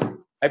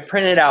 I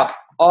printed out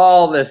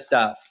all this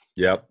stuff.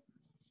 Yep.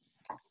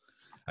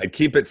 I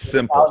keep it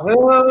simple.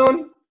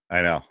 Calhoun.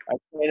 I know. I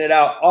printed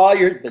out all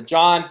the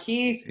John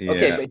Keys. Yeah.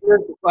 Okay, but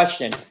here's the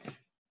question.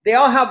 They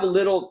all have a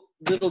little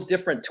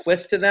different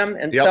twist to them,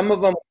 and some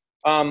of them.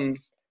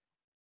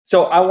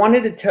 So I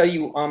wanted to tell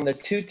you on the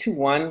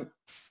 2-2-1.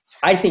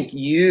 I think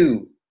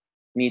you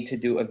need to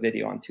do a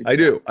video on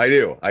 2-2-1.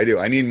 I do.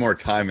 I need more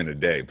time in a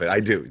day, but I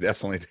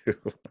definitely do.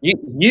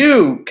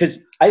 You, because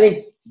I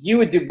think you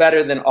would do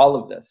better than all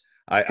of this.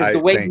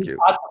 The way thank you.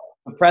 Taught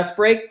the press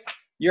break,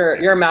 you're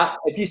a master.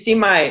 If you see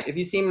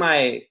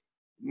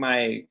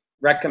my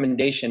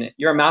recommendation,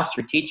 you're a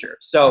master teacher.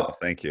 So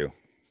thank you.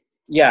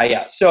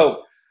 Yeah.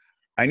 So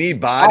I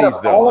need bodies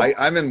though.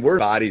 I'm in work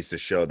bodies to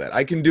show that.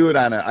 I can do it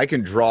I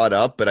can draw it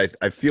up, but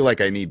I feel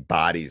like I need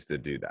bodies to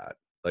do that.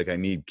 Like I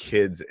need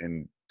kids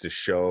and to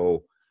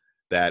show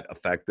that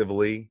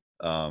effectively.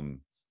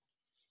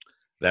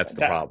 That's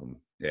the problem.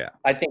 Yeah.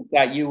 I think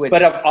that you would,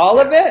 but of all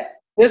of it,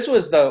 this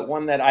was the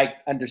one that I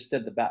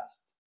understood the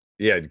best.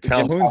 Yeah.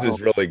 Calhoun's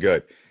is really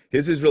good.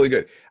 His is really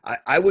good.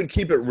 I would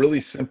keep it really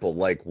simple,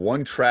 like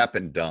one trap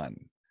and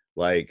done.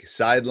 Like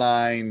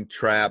sideline,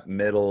 trap,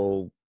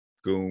 middle,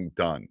 boom,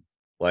 done.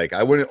 Like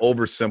I wouldn't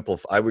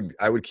oversimplify.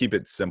 I would keep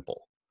it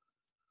simple.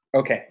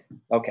 Okay.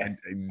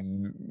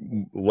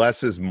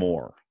 Less is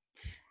more.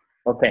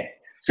 Okay.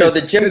 So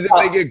the gym. Because if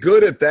they get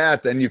good at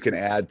that, then you can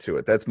add to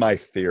it. That's my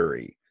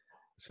theory,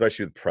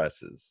 especially with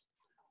presses.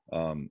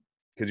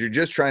 Because you're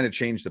just trying to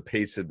change the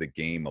pace of the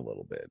game a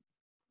little bit.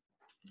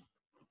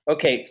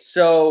 Okay.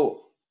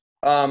 So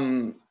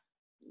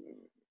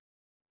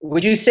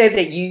would you say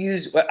that you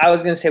use, I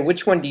was going to say,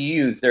 which one do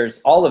you use? There's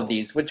all of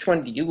these. Which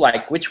one do you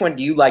like? Which one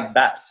do you like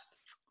best?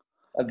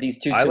 of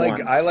these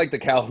 2-2-1? I like the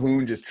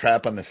Calhoun just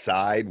trap on the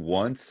side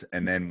once,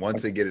 and then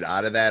once they get it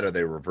out of that or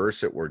they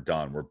reverse it, we're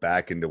done. We're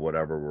back into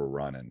whatever we're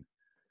running.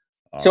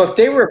 So if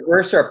they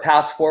reverse or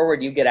pass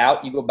forward, you get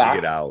out, you go back?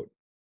 You get out.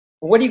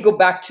 What do you go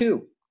back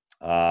to?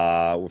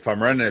 If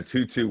I'm running a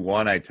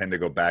 2-2-1, I tend to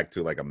go back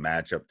to like a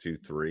matchup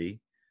 2-3.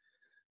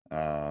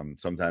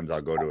 Sometimes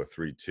I'll go to a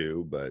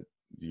 3-2, but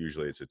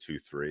usually it's a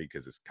 2-3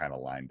 because it's kind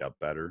of lined up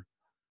better.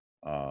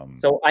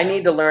 So I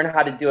need to learn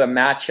how to do a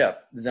matchup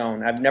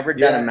zone. I've never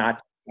done a matchup.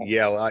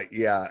 Yeah, well,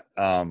 yeah.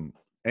 And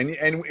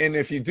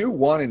if you do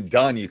one and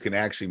done, you can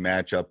actually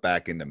match up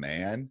back into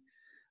man,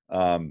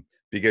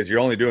 because you're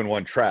only doing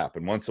one trap,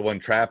 and once the one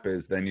trap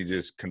is, then you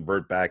just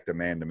convert back to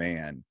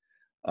man.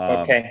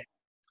 Okay.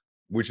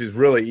 Which is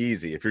really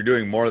easy. If you're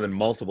doing more than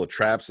multiple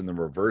traps and then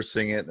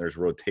reversing it, and there's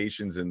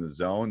rotations in the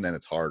zone, then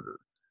it's harder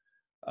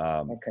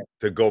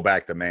to go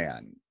back to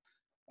man.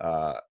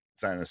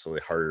 It's not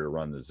necessarily harder to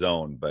run the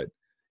zone, but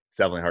it's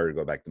definitely harder to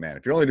go back to man.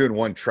 If you're only doing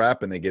one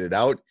trap and they get it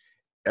out,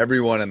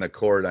 everyone on the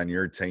court on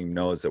your team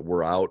knows that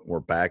we're out, we're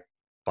back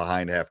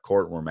behind half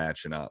court, and we're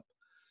matching up.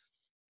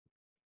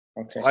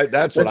 Okay. So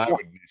that's what I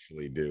would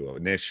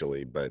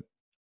initially, but.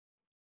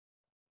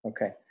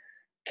 Okay.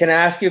 Can I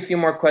ask you a few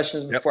more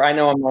questions before? I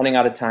know I'm running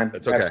out of time.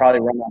 That's okay. I probably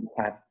run out of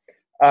time.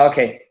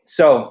 Okay.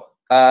 So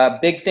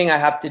big thing I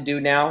have to do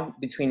now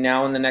between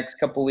now and the next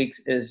couple weeks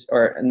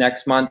or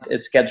next month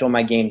is schedule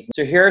my games.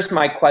 So here's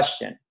my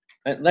question.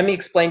 Let me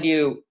explain to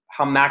you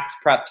how Max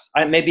Preps,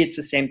 maybe it's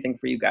the same thing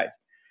for you guys.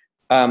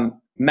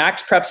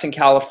 Max Preps in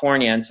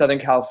California, in Southern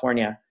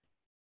California,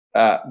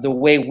 the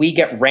way we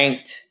get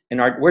ranked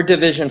we're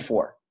Division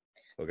 4.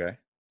 Okay.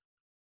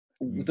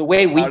 The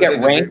way we get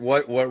ranked.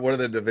 What are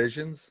the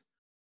divisions?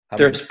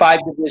 There's 5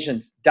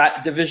 divisions.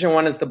 Division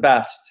 1 is the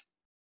best.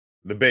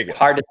 The biggest.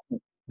 Hardest,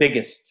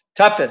 biggest,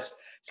 toughest.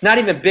 It's not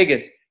even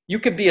biggest. You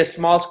could be a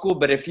small school,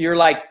 but if you're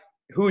like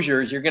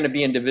Hoosiers, you're going to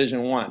be in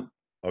Division 1.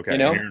 Okay. And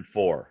you're in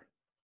 4.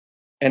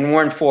 And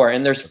we're in 4.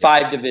 And there's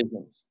 5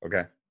 divisions.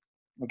 Okay.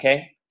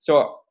 Okay.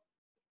 So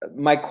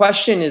my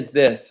question is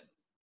this.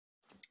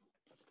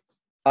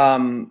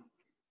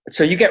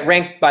 So you get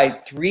ranked by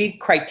 3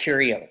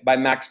 criteria by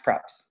Max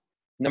Preps.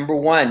 Number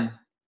 1,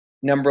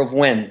 number of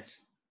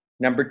wins.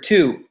 Number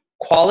 2,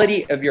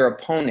 quality of your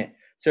opponent.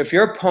 So if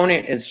your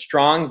opponent is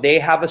strong, they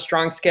have a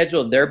strong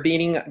schedule, they're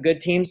beating good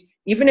teams,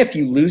 even if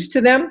you lose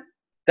to them,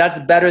 that's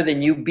better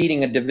than you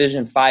beating a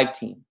Division 5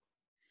 team.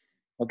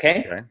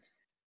 Okay?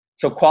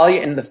 So quality.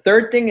 And the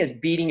third thing is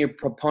beating your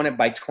opponent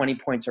by 20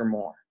 points or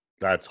more.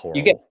 That's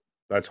horrible.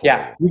 That's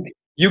horrible.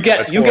 Yeah.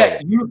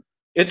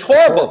 It's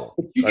horrible.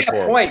 You get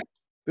a point.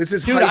 This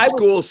is high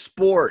school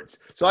sports.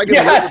 So I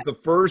can live with the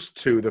first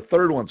 2. The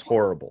third one's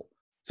horrible.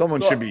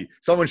 Someone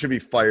should be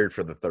fired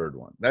for the third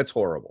one. That's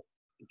horrible.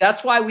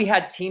 That's why we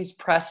had teams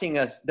pressing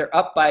us. They're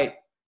up by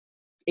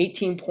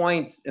 18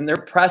 points and they're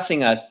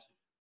pressing us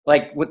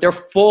like with their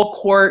full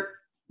court.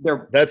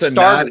 That's a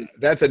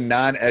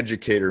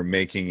non-educator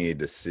making a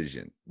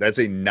decision. That's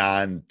a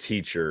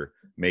non-teacher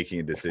making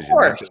a decision.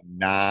 That's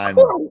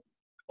a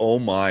oh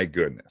my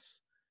goodness.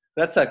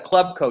 That's a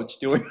club coach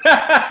doing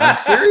that.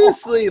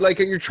 Seriously, like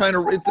you're trying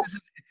to.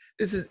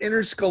 This is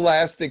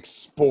interscholastic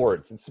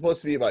sports. It's supposed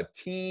to be about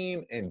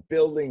team and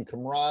building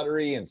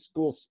camaraderie and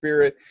school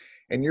spirit,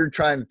 and you're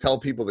trying to tell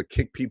people to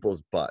kick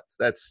people's butts.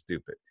 That's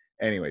stupid.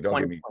 Anyway, don't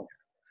get me.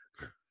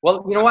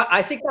 Well, you know what?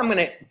 I think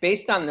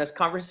based on this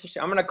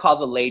conversation, I'm gonna call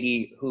the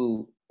lady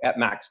who at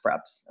Max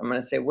Preps. I'm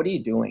gonna say, "What are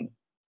you doing?"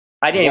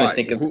 I didn't even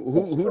think of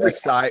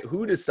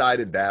who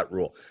decided that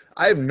rule.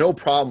 I have no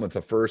problem with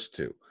the first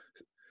 2.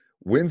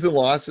 Wins and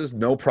losses,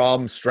 no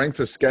problem. Strength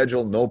of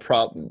schedule, no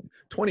problem.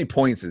 20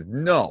 points is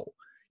no.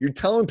 You're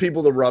telling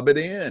people to rub it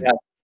in.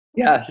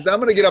 Yeah. Because I'm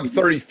going to get up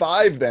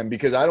 35 then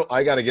because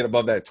I got to get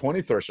above that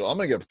 20 threshold. I'm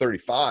going to get up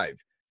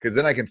 35 because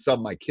then I can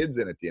sub my kids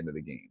in at the end of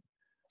the game.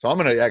 So I'm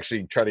going to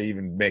actually try to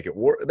even make it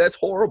work. That's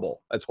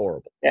horrible. That's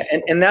horrible. Yeah,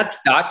 and that's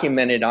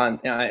documented on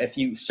if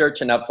you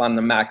search enough on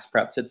the Max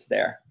Preps, it's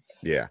there.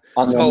 Yeah.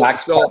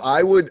 So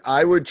I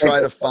would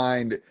try to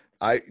find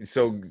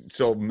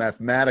so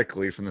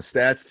mathematically from the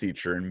stats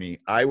teacher and me,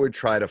 I would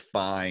try to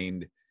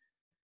find.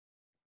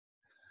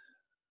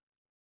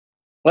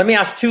 Let me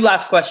ask 2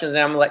 last questions, and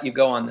I'm going to let you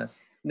go on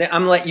this. Then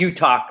I'm going to let you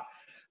talk.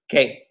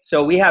 Okay,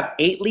 so we have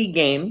 8 league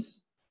games,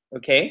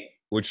 okay?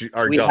 Which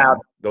are done.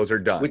 Those are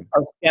done. Which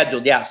are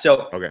scheduled, yeah.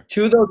 So okay.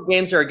 2 of those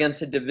games are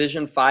against a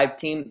Division 5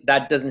 team.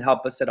 That doesn't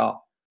help us at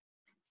all.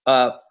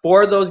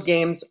 4 of those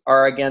games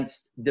are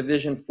against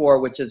Division 4,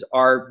 which is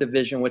our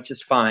division, which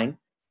is fine.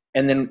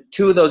 And then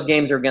 2 of those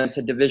games are against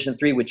a Division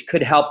 3, which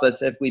could help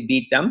us if we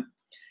beat them.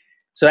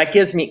 So that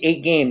gives me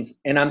 8 games.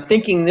 And I'm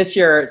thinking this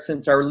year,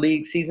 since our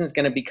league season is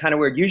going to be kind of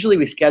weird, usually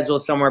we schedule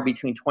somewhere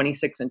between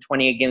 26 and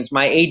 28 games.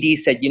 My AD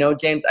said,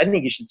 James, I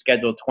think you should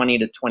schedule 20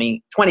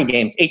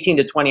 games, 18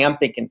 to 20. I'm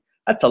thinking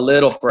that's a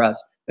little for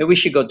us. Maybe we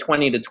should go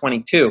 20 to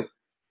 22.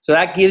 So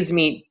that gives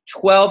me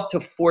 12 to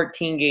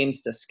 14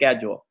 games to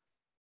schedule.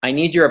 I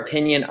need your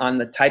opinion on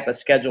the type of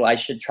schedule I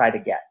should try to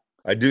get.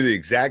 I do the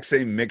exact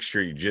same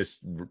mixture you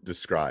just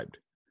described.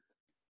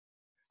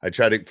 I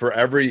try to for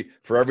every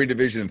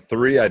Division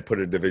 3, I'd put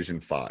a Division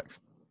 5,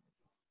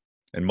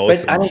 and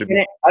most But of them should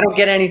be I don't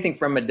get anything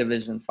from a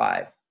Division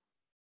 5.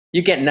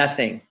 You get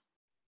nothing.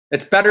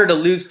 It's better to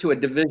lose to a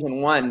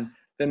Division 1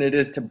 than it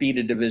is to beat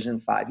a Division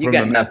 5. You from get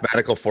the nothing.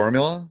 mathematical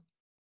formula.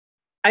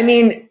 I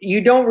mean,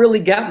 you don't really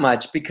get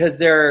much because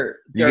they're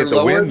You get the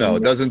lower win though.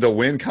 than- Doesn't the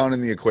win count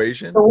in the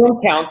equation? The win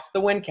counts.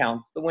 The win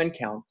counts. The win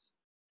counts.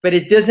 But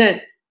it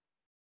doesn't.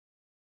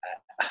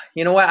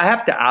 You know what? I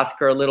have to ask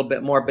her a little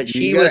bit more. But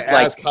she You was gotta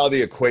like, ask how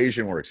the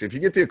equation works. If you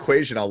get the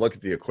equation, I'll look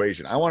at the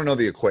equation. I want to know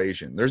the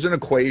equation. There's an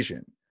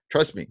equation.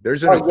 Trust me.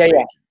 There's an "Oh equation.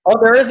 yeah. Oh,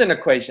 there is an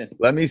equation."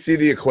 Let me see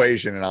the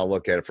equation and I'll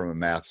look at it from a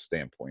math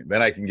standpoint.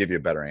 Then I can give you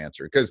a better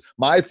answer. Because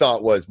my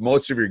thought was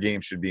most of your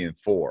games should be in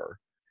 4.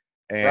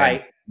 And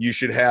Right. you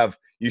should have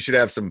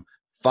some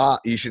 5.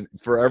 You should,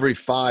 for every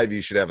 5,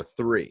 you should have a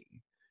 3.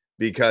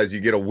 Because you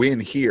get a win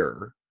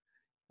here.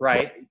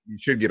 Right. You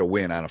should get a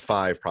win on a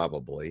 5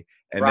 probably.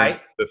 And Right. then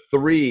the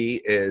 3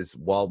 is,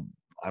 well,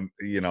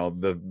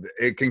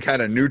 it can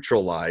kind of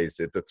neutralize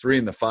it. The 3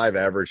 and the 5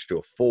 average to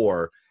a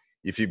 4.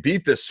 If you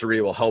beat this 3,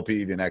 it will help you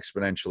even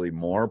exponentially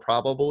more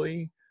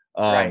probably.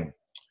 Right.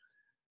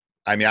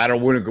 I mean,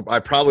 I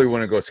probably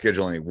wouldn't go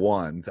schedule any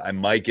 1s. I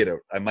might get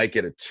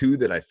a 2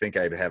 that I think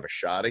I'd have a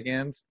shot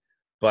against,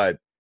 but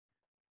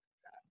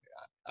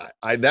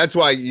that's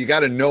why you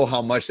got to know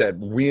how much that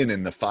win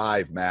in the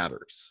 5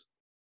 matters.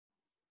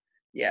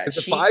 Yeah. The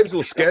 5s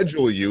will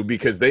schedule you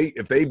because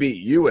if they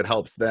beat you, it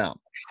helps them.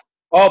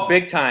 Oh,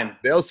 big time.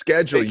 They'll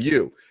schedule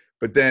you.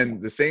 But then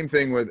the same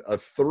thing with a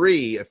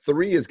 3. A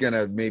 3 is going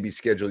to maybe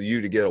schedule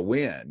you to get a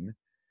win.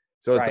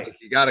 So it's Right. like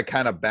you got to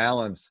kind of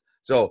balance.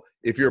 So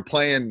if you're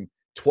playing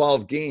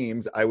 12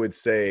 games, I would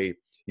say,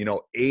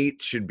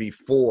 8 should be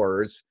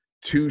 4s,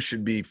 2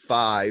 should be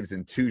 5s,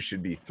 and 2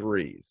 should be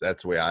 3s.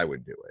 That's the way I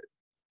would do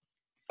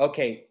it.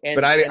 Okay.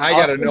 But I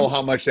got to know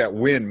how much that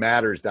win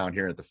matters down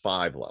here at the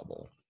 5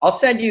 level. I'll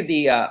send you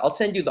the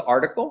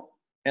article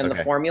and Okay.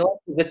 the formula.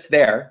 It's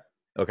there.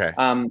 Okay.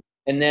 And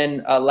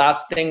then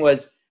last thing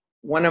was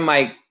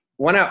remember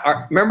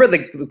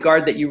the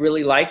guard that you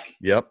really like?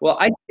 Yep. Well,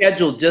 I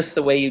scheduled just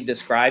the way you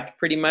described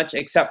pretty much,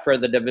 except for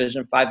the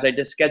Division 5s. I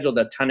just scheduled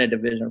a ton of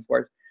Division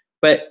 4s.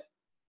 But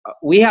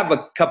we have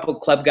a couple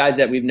club guys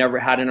that we've never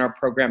had in our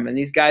program, and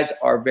these guys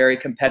are very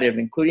competitive,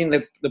 including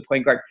the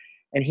point guard.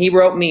 And he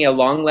wrote me a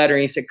long letter,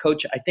 and he said,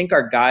 "Coach, I think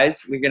our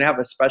guys, we're going to have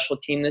a special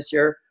team this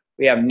year.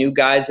 We have new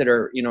guys that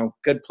are,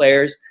 good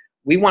players.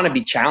 We want to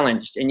be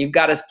challenged, and you've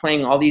got us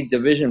playing all these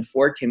Division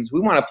 4 teams.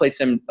 We want to play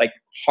some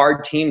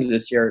hard teams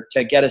this year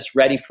to get us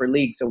ready for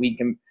league, so we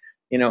can,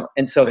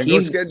 And so Then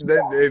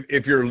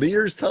if your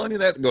leader's telling you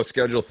that, go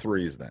schedule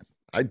 3s. Then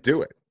I'd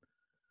do it.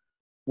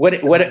 What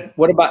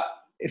about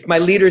if my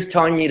leader's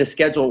telling me to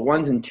schedule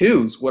 1s and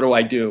 2s? What do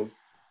I do?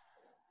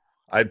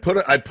 I'd put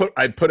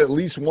at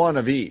least 1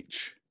 of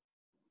each.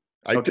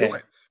 I'd do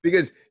it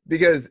because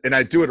and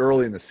I do it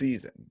early in the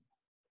season.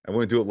 I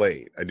wouldn't do it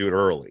late. I do it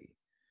early.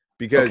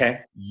 Because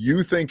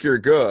you think you're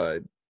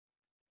good,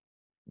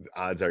 the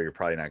odds are you're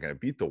probably not going to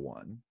beat the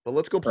 1. But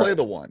let's go play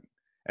the 1,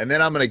 and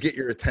then I'm going to get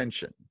your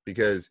attention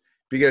because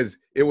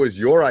it was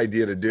your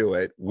idea to do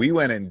it. We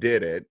went and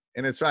did it,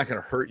 and it's not going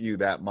to hurt you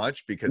that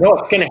much because no,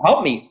 it's going to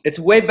help me. It's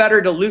way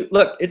better to lose.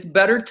 Look, it's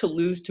better to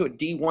lose to a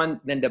D1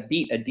 than to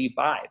beat a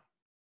D5.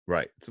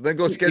 Right. So then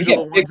go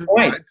schedule the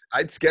 1s.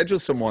 I'd schedule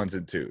some 1s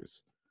and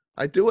 2s.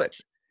 I'd do it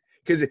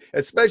because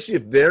especially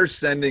if they're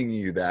sending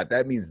you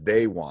that means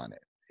they want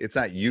it. It's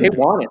not you. They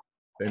want it.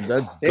 Then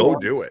go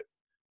do it.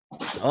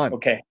 Done.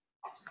 Okay.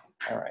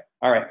 All right.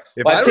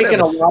 If Well, I don't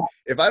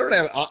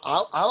have,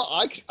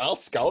 I'll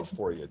scout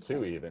for you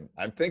too. Even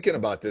I'm thinking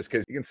about this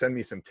because you can send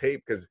me some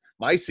tape because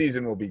my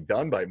season will be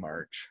done by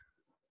March.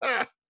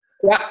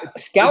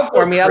 Scout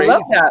for me. I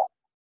love that.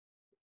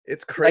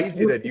 It's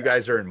crazy that you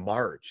guys are in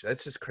March.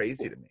 That's just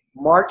crazy to me.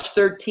 March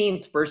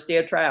 13th, first day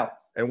of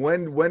tryouts. And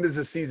when does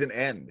the season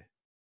end?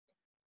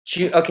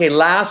 Okay,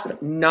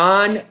 last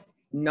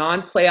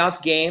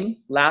non-playoff game,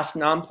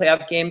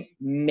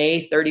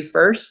 May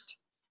 31st.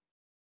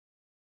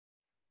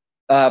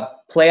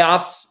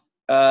 Playoffs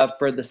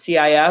for the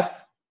CIF,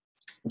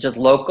 just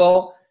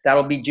local.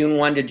 That'll be June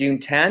 1 to June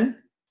 10.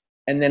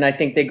 And then I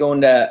think they go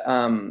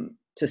into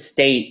to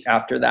state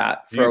after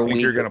that for a week. Do you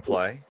think you're going to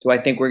play? Do I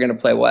think we're going to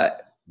play what?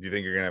 Do you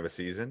think you're going to have a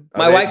season?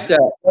 I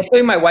tell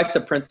you my wife's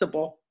a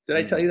principal. Did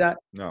I tell you that?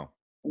 No.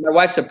 My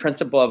wife's a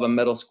principal of a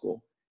middle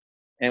school.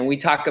 And we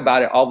talk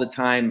about it all the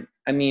time.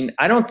 I mean,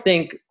 I don't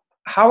think,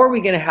 how are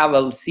we going to have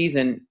a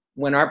season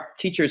when our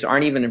teachers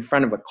aren't even in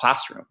front of a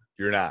classroom?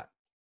 You're not.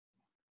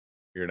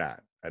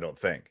 I don't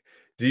think.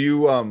 Do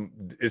you,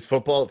 is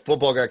football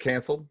got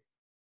canceled?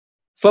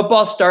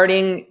 Football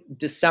starting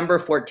December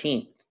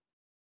 14th.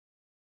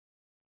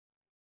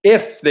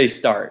 If they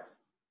start.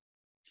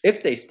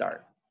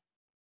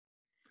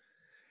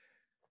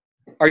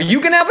 Are you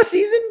going to have a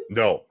season?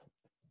 No.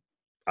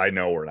 I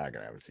know we're not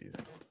going to have a season.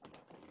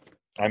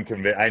 I'm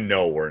convinced. I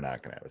know we're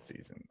not going to have a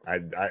season.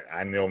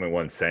 I'm the only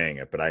one saying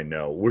it, but I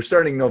know we're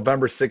starting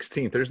November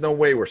 16th. There's no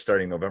way we're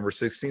starting November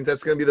 16th.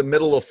 That's going to be the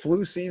middle of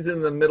flu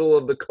season, the middle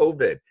of the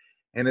COVID.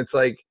 And it's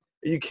like,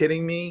 are you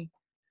kidding me?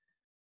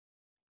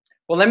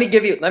 Well, we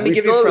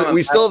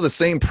still have the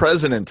same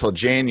president till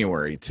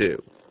January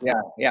too.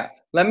 Yeah.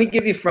 Let me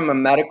give you from a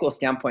medical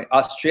standpoint.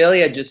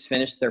 Australia just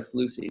finished their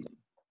flu season.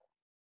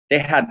 They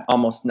had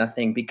almost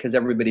nothing because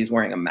everybody's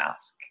wearing a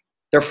mask.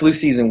 Their flu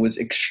season was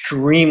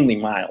extremely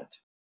mild.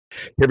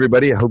 Hey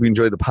everybody, I hope you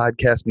enjoyed the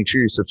podcast. Make sure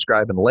you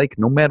subscribe and like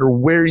no matter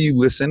where you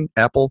listen,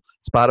 Apple,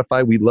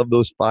 Spotify. We love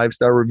those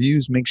 5-star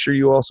reviews. Make sure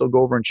you also go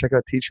over and check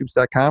out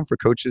teachhoops.com for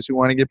coaches who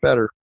want to get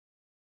better.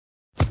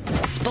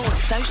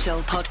 Sports Social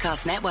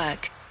Podcast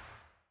Network.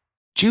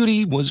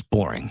 Judy was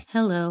boring.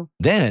 Hello.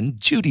 Then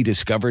Judy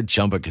discovered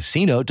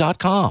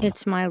ChumbaCasino.com.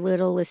 It's my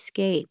little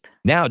escape.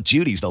 Now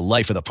Judy's the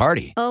life of the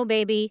party. Oh,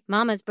 baby,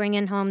 mama's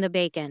bringing home the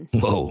bacon.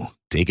 Whoa,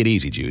 take it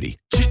easy, Judy.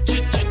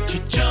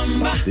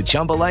 The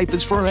Chumba life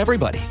is for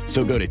everybody.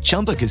 So go to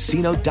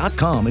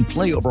ChumbaCasino.com and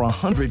play over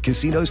 100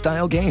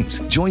 casino-style games.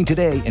 Join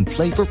today and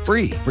play for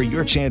free for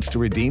your chance to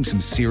redeem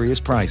some serious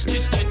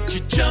prizes.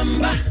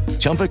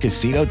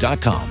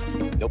 ChumbaCasino.com.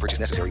 No purchase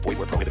necessary. Void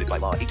where prohibited by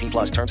law.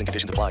 18+ terms and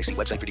conditions apply. See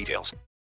website for details.